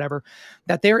Taliban, whatever,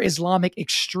 that they're Islamic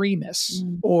extremists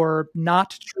or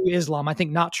not true Islam. I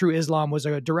think not true Islam was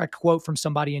a direct quote from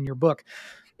somebody in your book.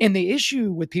 And the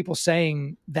issue with people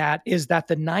saying that is that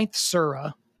the ninth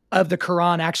surah of the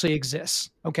Quran actually exists.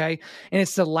 Okay. And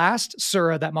it's the last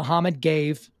surah that Muhammad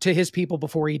gave to his people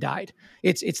before he died.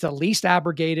 It's the least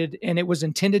abrogated, and it was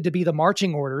intended to be the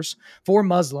marching orders for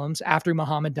Muslims after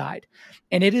Muhammad died.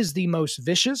 And it is the most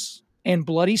vicious and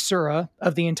bloody surah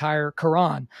of the entire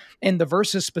Quran. And the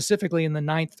verses specifically in the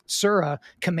ninth surah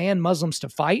command Muslims to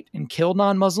fight and kill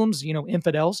non-Muslims,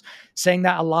 infidels, saying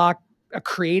that Allah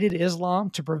created Islam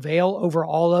to prevail over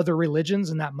all other religions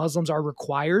and that Muslims are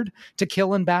required to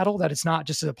kill in battle, that it's not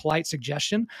just a polite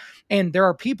suggestion. And there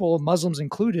are people, Muslims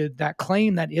included, that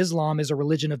claim that Islam is a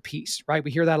religion of peace, right? We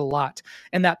hear that a lot.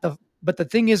 And but the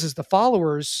thing is the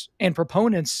followers and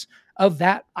proponents of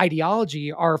that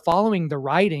ideology are following the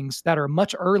writings that are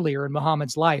much earlier in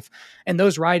Muhammad's life. And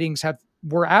those writings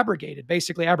were abrogated.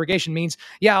 Basically, abrogation means,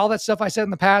 all that stuff I said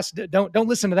in the past, don't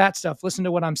listen to that stuff. Listen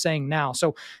to what I'm saying now.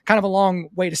 So kind of a long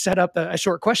way to set up a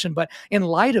short question. But in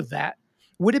light of that,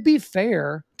 would it be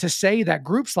fair to say that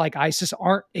groups like ISIS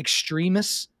aren't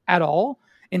extremists at all?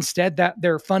 Instead, that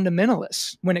they're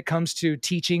fundamentalists when it comes to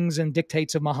teachings and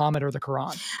dictates of Muhammad or the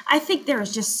Quran? I think there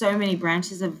is just so many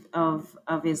branches of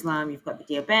Islam. You've got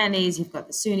the Deobanis, you've got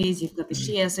the Sunnis, you've got the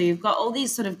Shia. So you've got all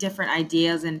these sort of different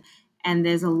ideas, and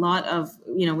there's a lot of,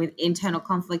 with internal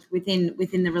conflict within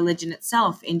the religion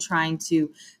itself in trying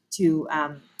to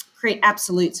create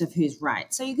absolutes of who's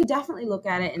right. So you could definitely look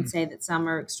at it and say that some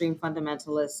are extreme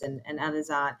fundamentalists and others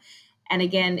aren't. And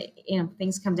again,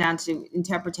 things come down to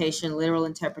interpretation, literal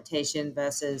interpretation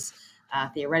versus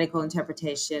theoretical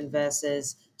interpretation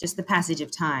versus just the passage of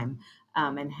time,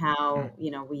 and how,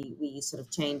 we sort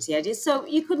of change the ideas. So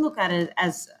you could look at it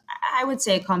as, I would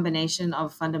say, a combination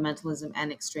of fundamentalism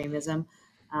and extremism.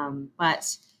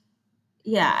 But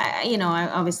I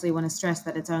obviously want to stress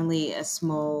that it's only a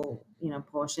small,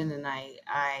 portion. And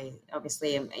I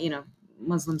obviously am,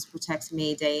 Muslims protect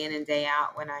me day in and day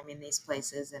out when I'm in these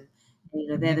places. And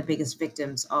they're the biggest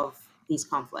victims of these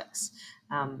conflicts,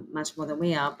 much more than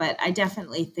we are. But I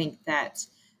definitely think that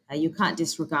you can't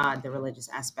disregard the religious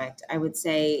aspect. I would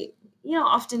say,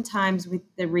 oftentimes with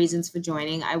the reasons for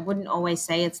joining, I wouldn't always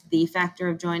say it's the factor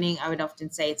of joining. I would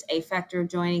often say it's a factor of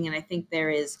joining. And I think there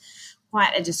is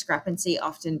quite a discrepancy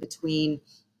often between.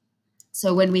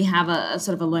 So when we have a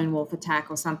sort of a lone wolf attack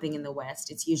or something in the West,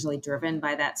 it's usually driven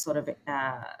by that sort of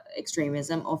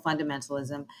extremism or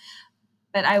fundamentalism.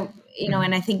 But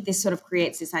and I think this sort of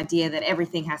creates this idea that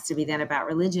everything has to be then about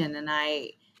religion. And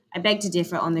I beg to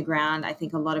differ on the ground. I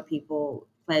think a lot of people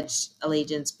pledge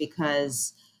allegiance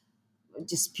because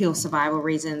just pure survival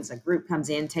reasons. A group comes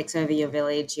in, takes over your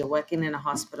village, you're working in a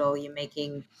hospital, you're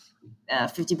making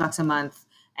 $50 a month,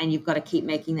 and you've got to keep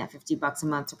making that $50 a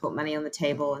month to put money on the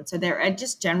table. And so there are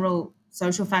just general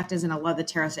social factors, and a lot of the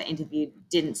terrorists I interviewed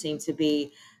didn't seem to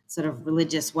be sort of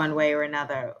religious one way or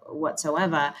another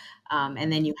whatsoever.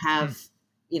 And then you have,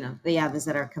 the others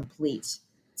that are complete.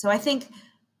 So I think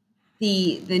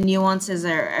the nuances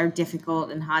are difficult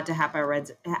and hard to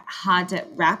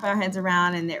wrap our heads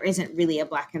around, and there isn't really a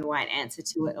black and white answer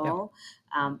to it all.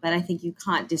 But I think you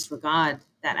can't disregard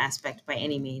that aspect by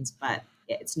any means. But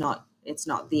it's not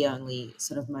the only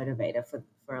sort of motivator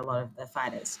for a lot of the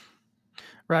fighters.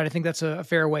 Right. I think that's a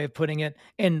fair way of putting it.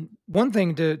 And one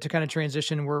thing to kind of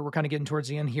transition, we're kind of getting towards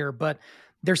the end here, but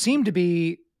there seem to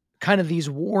be kind of these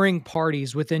warring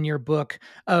parties within your book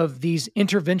of these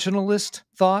interventionalist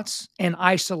thoughts and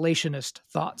isolationist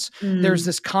thoughts. There's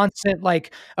this constant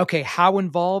okay, how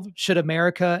involved should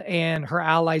America and her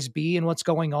allies be in what's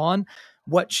going on?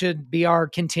 What should be our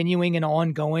continuing and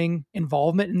ongoing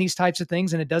involvement in these types of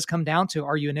things? And it does come down to,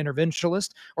 are you an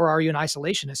interventionalist or are you an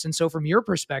isolationist? And so from your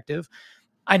perspective,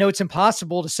 I know it's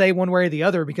impossible to say one way or the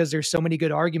other because there's so many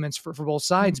good arguments for both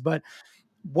sides, but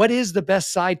what is the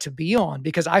best side to be on?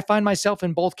 Because I find myself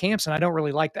in both camps and I don't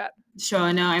really like that.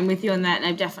 Sure. No, I'm with you on that. And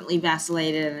I've definitely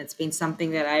vacillated, and it's been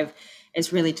something that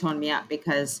it's really torn me up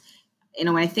because,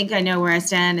 when I think I know where I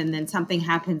stand and then something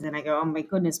happens and I go, oh my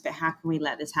goodness, but how can we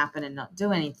let this happen and not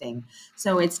do anything?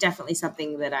 So it's definitely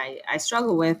something that I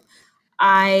struggle with.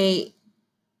 I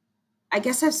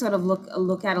guess I've sort of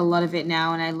look at a lot of it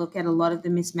now, and I look at a lot of the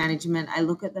mismanagement. I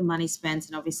look at the money spent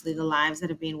and obviously the lives that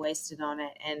have been wasted on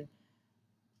it. And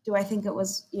do I think it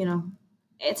was,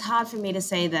 it's hard for me to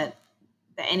say that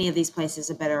any of these places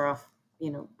are better off,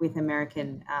 with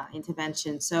American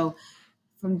intervention. So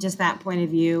from just that point of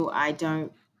view, I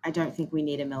don't think we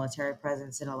need a military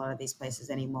presence in a lot of these places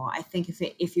anymore. I think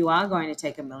if you are going to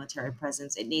take a military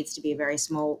presence, it needs to be a very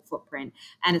small footprint,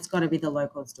 and it's got to be the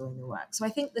locals doing the work. So I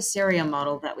think the Syria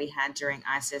model that we had during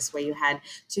ISIS, where you had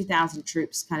 2,000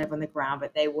 troops kind of on the ground,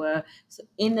 but they were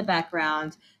in the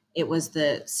background. It was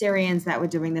the Syrians that were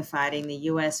doing the fighting. The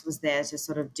US was there to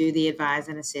sort of do the advise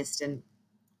and assist and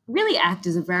really act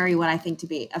as a very, what I think to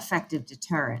be effective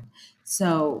deterrent.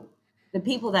 So the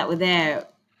people that were there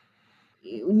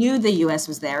knew the U.S.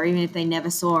 was there, even if they never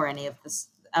saw any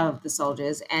of the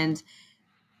soldiers, and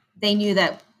they knew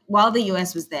that while the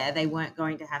U.S. was there, they weren't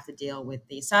going to have to deal with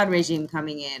the Assad regime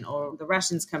coming in, or the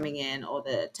Russians coming in, or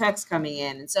the Turks coming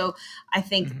in. And so I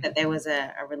think that there was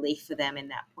a relief for them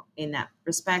in that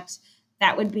respect.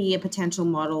 That would be a potential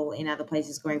model in other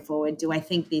places going forward. Do I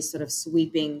think these sort of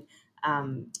sweeping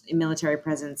military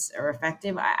presence are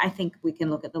effective? I think we can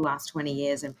look at the last 20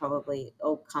 years and probably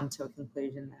all come to a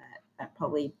conclusion that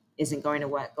probably isn't going to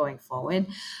work going forward.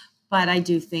 But I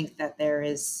do think that there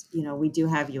is, we do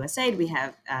have USAID, we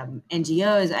have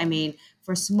NGOs. I mean,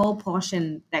 for a small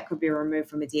portion that could be removed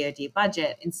from a DoD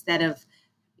budget, instead of,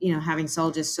 having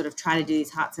soldiers sort of try to do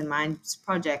these hearts and minds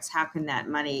projects, how can that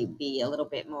money be a little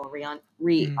bit more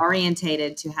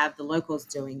reorientated to have the locals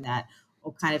doing that,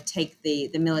 or kind of take the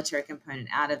military component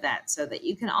out of that, so that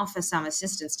you can offer some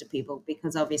assistance to people?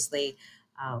 Because obviously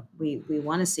we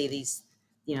want to see these,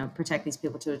 protect these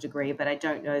people to a degree, but I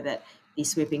don't know that the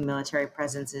sweeping military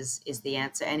presence is the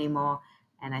answer anymore.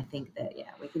 And I think that,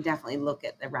 we can definitely look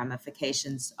at the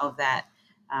ramifications of that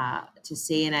to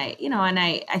see. And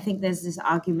I think there's this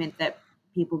argument that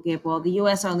people give, well, the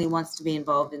U.S. only wants to be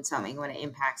involved in something when it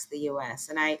impacts the U.S.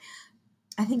 And I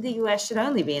think the U.S. should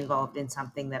only be involved in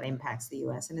something that impacts the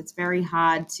U.S. And it's very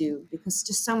hard because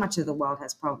just so much of the world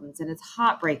has problems, and it's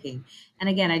heartbreaking. And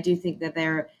again, I do think that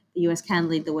the U.S. can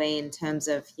lead the way in terms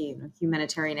of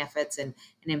humanitarian efforts and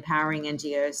empowering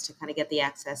NGOs to kind of get the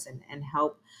access and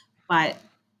help. But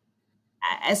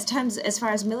as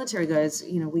far as military goes,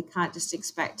 we can't just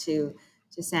expect to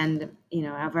send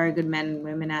our very good men and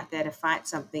women out there to fight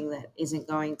something that isn't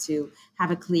going to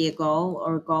have a clear goal,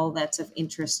 or a goal that's of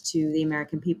interest to the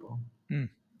American people.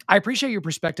 I appreciate your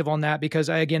perspective on that, because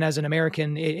again, as an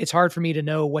American, it's hard for me to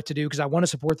know what to do, because I want to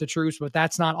support the troops, but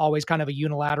that's not always kind of a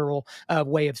unilateral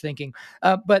way of thinking.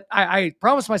 But I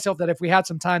promised myself that if we had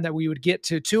some time, that we would get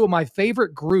to two of my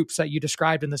favorite groups that you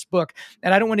described in this book.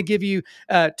 And I don't want to give you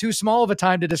too small of a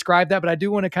time to describe that, but I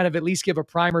do want to kind of at least give a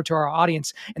primer to our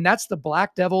audience. And that's the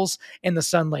Black Devils and the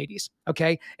Sun Ladies.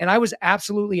 Okay. And I was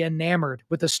absolutely enamored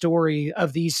with the story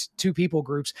of these two people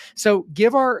groups. So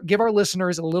give our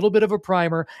listeners a little bit of a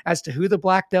primer as to who the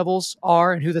Black Devils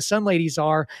are and who the Sun Ladies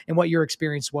are, and what your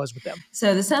experience was with them.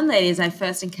 So the Sun Ladies, I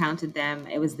first encountered them,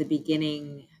 it was the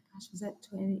beginning, was that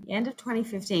end of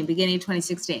 2015, beginning of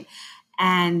 2016.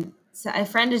 And so a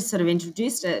friend had sort of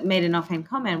made an offhand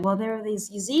comment, well, there are these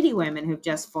Yazidi women who've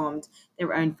just formed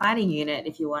their own fighting unit,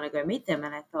 if you want to go meet them.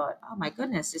 And I thought, oh my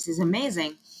goodness, this is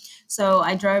amazing. So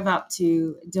I drove up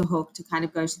to Duhok to kind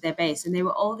of go to their base. And there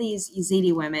were all these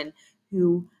Yazidi women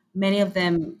who, many of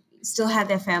them still had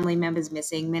their family members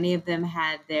missing. Many of them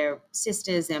had their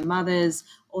sisters, their mothers,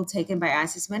 all taken by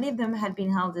ISIS. Many of them had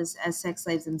been held as sex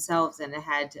slaves themselves and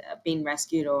had been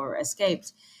rescued or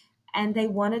escaped. And they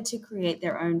wanted to create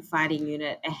their own fighting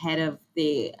unit ahead of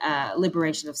the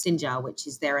liberation of Sinjar, which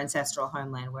is their ancestral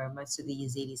homeland, where most of the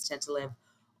Yazidis tend to live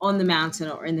on the mountain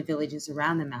or in the villages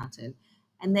around the mountain.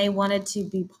 And they wanted to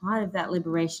be part of that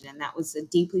liberation. And that was a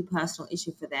deeply personal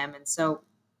issue for them. And so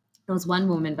there was one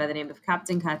woman by the name of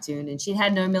Captain Khatun, and she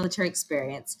had no military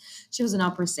experience. She was an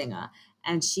opera singer,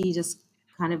 and she just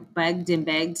kind of begged and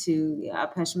begged to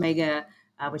Peshmerga,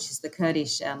 which is the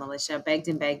Kurdish militia, begged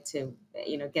and begged to,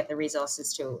 get the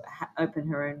resources to open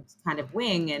her own kind of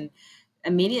wing. And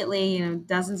immediately,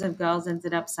 dozens of girls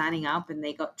ended up signing up, and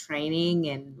they got training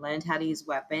and learned how to use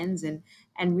weapons, and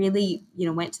really,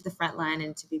 went to the front line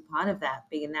and to be part of that.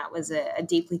 And that was a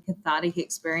deeply cathartic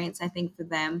experience, I think, for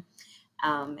them.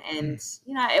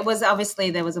 It was obviously,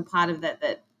 there was a part of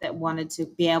that wanted to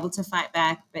be able to fight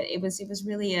back, but it was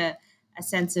really a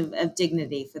sense of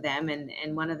dignity for them.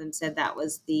 And one of them said that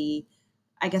was a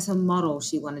model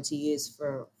she wanted to use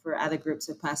for other groups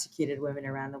of persecuted women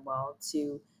around the world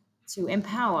to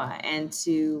empower and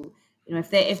to,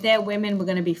 if their women were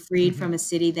going to be freed from a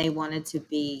city, they wanted to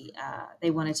be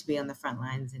on the front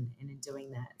lines and in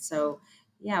doing that. So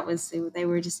yeah, they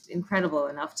were just incredible.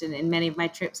 And often in many of my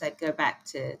trips, I'd go back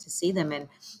to see them. And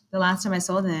the last time I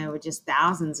saw them, there were just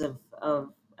thousands of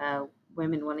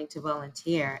women wanting to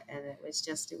volunteer. And it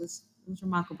was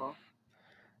remarkable.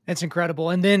 It's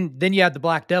incredible. And then you had the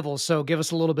Black Devils. So give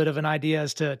us a little bit of an idea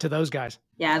as to those guys.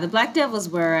 Yeah, the Black Devils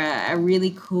were a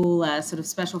really cool sort of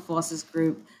special forces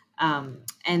group.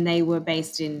 And they were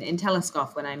based in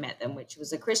Telescoff when I met them, which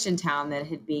was a Christian town that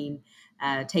had been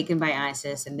taken by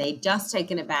ISIS, and they'd just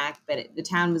taken it back, but the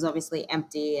town was obviously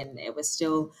empty and it was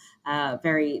still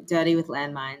very dirty with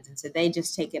landmines. And so they'd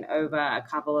just taken over a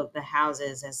couple of the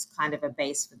houses as kind of a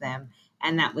base for them.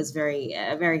 And that was a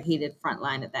very heated front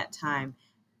line at that time.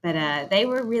 But they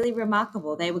were really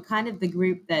remarkable. They were kind of the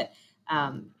group that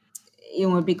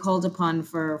would be called upon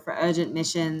for urgent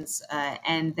missions,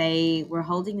 and they were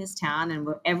holding this town, and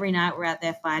every night we're out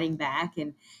there fighting back,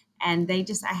 and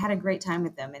I had a great time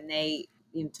with them, and they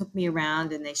took me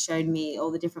around and they showed me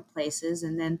all the different places,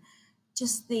 and then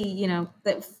just the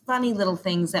funny little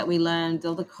things that we learned,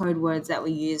 all the code words that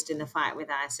we used in the fight with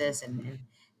ISIS, and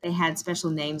they had special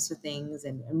names for things,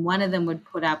 and one of them would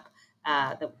put up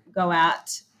go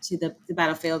out to the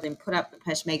battlefield and put up the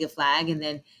Peshmerga flag, and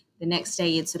then the next day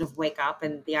you'd sort of wake up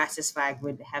and the ISIS flag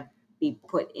would be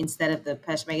put instead of the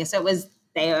Peshmerga. So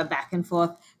they were back and forth,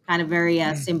 kind of very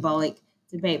symbolic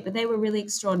debate, but they were really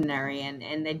extraordinary,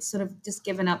 and they'd sort of just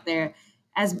given up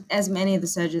as many of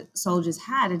the soldiers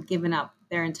had given up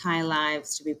their entire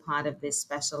lives to be part of this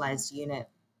specialized unit.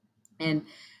 And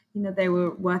they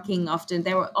were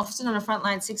often on a front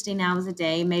line 16 hours a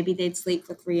day. Maybe they'd sleep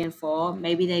for 3 and 4.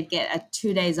 Maybe they'd get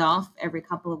 2 days off every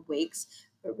couple of weeks.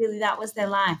 But really, that was their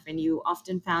life. And you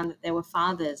often found that there were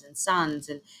fathers and sons.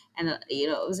 And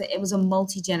it was a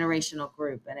multi-generational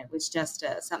group. And it was just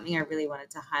something I really wanted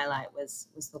to highlight was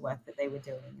the work that they were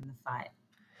doing in the fight.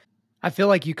 I feel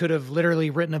like you could have literally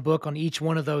written a book on each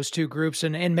one of those two groups.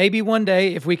 And maybe one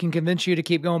day, if we can convince you to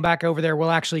keep going back over there,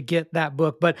 we'll actually get that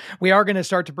book. But we are going to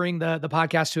start to bring the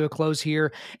podcast to a close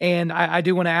here. And I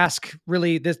do want to ask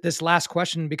really this last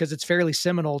question, because it's fairly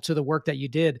seminal to the work that you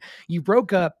did. You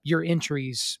broke up your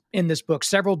entries in this book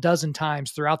several dozen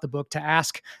times throughout the book to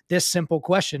ask this simple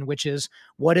question, which is,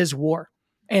 what is war?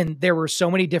 And there were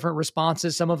so many different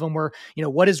responses. Some of them were,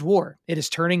 what is war? It is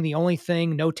turning the only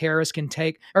thing no terrorist can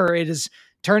take, or it is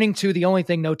turning to the only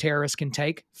thing no terrorist can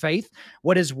take, faith.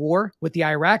 What is war? With the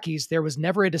Iraqis, there was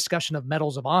never a discussion of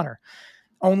medals of honor.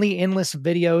 Only endless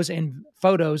videos and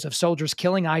photos of soldiers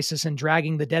killing ISIS and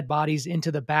dragging the dead bodies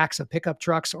into the backs of pickup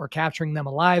trucks or capturing them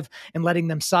alive and letting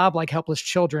them sob like helpless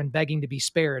children begging to be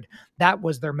spared. That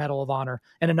was their medal of honor.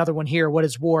 And another one here, what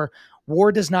is war?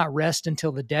 War does not rest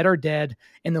until the dead are dead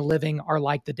and the living are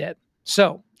like the dead.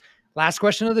 So, last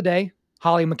question of the day,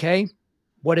 Hollie McKay,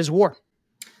 what is war?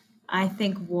 I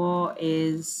think war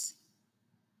is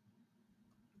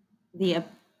the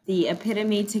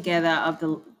epitome together of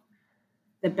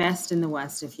the best and the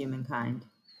worst of humankind.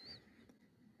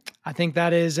 I think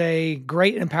that is a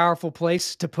great and powerful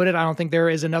place to put it. I don't think there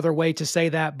is another way to say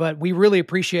that, but we really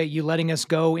appreciate you letting us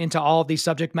go into all of these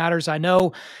subject matters. I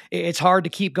know it's hard to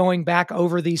keep going back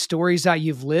over these stories that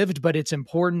you've lived, but it's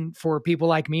important for people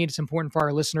like me. It's important for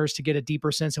our listeners to get a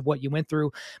deeper sense of what you went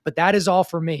through. But that is all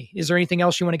for me. Is there anything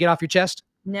else you want to get off your chest?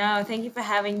 No, thank you for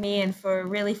having me and for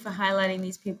highlighting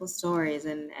these people's stories.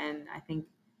 And I think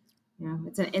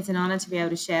it's an honor to be able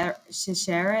to share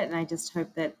it, and I just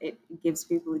hope that it gives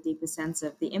people a deeper sense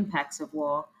of the impacts of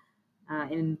war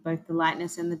in both the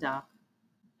lightness and the dark.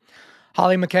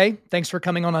 Hollie McKay, thanks for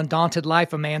coming on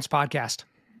Undaunted.Life, a man's podcast.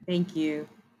 Thank you.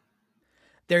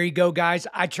 There you go, guys.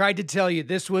 I tried to tell you,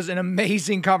 this was an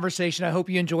amazing conversation. I hope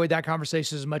you enjoyed that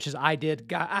conversation as much as I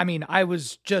did. I mean, I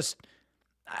was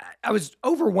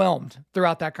overwhelmed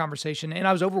throughout that conversation, and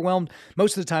I was overwhelmed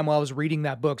most of the time while I was reading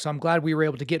that book. So I'm glad we were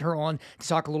able to get her on to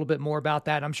talk a little bit more about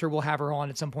that. I'm sure we'll have her on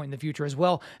at some point in the future as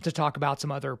well to talk about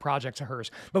some other projects of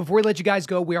hers. But before we let you guys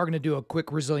go, we are going to do a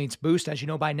quick resilience boost. As you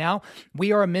know by now,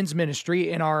 we are a men's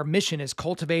ministry, and our mission is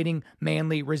cultivating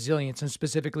manly resilience. And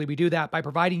specifically, we do that by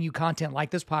providing you content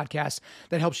like this podcast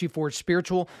that helps you forge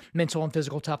spiritual, mental, and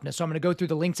physical toughness. So I'm going to go through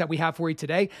the links that we have for you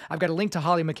today. I've got a link to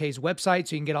Hollie McKay's website,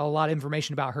 so you can get a lot of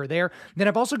information about her there. Then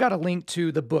I've also got a link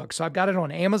to the book. So I've got it on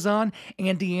Amazon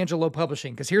and D'Angelo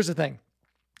Publishing. Because here's the thing.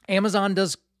 Amazon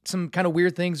does some kind of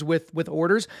weird things with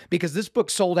orders, because this book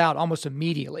sold out almost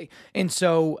immediately. And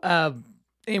so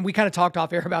And we kind of talked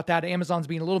off air about that. Amazon's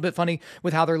being a little bit funny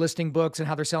with how they're listing books and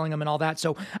how they're selling them and all that.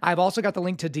 So I've also got the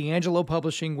link to D'Angelo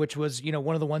Publishing, which was,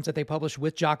 one of the ones that they published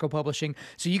with Jocko Publishing.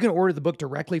 So you can order the book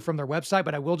directly from their website,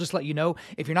 but I will just let you know,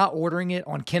 if you're not ordering it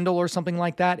on Kindle or something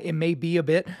like that, it may be a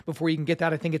bit before you can get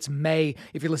that. I think it's May.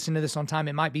 If you're listening to this on time,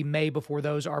 it might be May before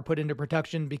those are put into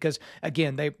production because,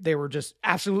 again, they were just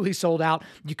absolutely sold out.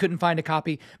 You couldn't find a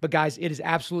copy. But guys, it is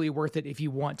absolutely worth it if you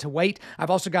want to wait.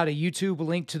 I've also got a YouTube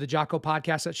link to the Jocko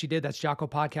podcast that she did. That's Jocko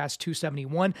Podcast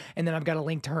 271. And then I've got a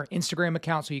link to her Instagram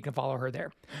account so you can follow her there.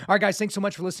 All right, guys, thanks so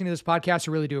much for listening to this podcast.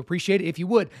 I really do appreciate it. If you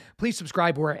would, please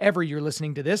subscribe wherever you're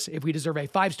listening to this. If we deserve a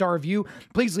 5-star review,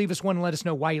 please leave us one and let us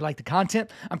know why you like the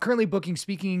content. I'm currently booking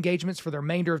speaking engagements for the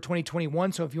remainder of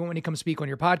 2021. So if you want me to come speak on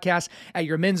your podcast, at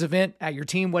your men's event, at your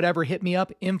team, whatever, hit me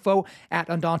up,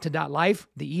 info@Undaunted.Life.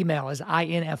 The email is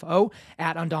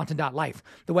info@Undaunted.Life.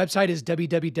 The website is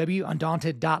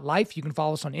www.Undaunted.Life. You can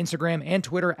follow us on Instagram and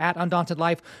Twitter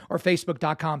 @Undaunted.Life or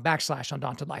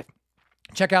Facebook.com/Undaunted.Life.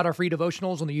 Check out our free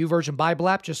devotionals on the YouVersion Bible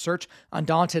app. Just search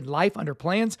Undaunted.Life under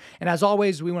plans. And as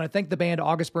always, we want to thank the band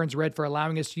August Burns Red for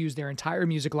allowing us to use their entire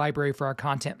music library for our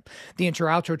content. The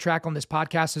intro-outro track on this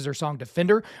podcast is their song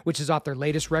Defender, which is off their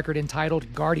latest record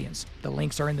entitled Guardians. The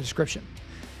links are in the description.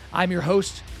 I'm your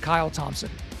host, Kyle Thompson.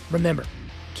 Remember,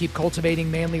 keep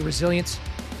cultivating manly resilience,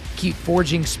 keep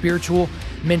forging spiritual,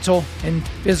 mental, and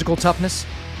physical toughness,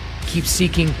 keep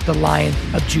seeking the Lion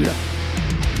of Judah.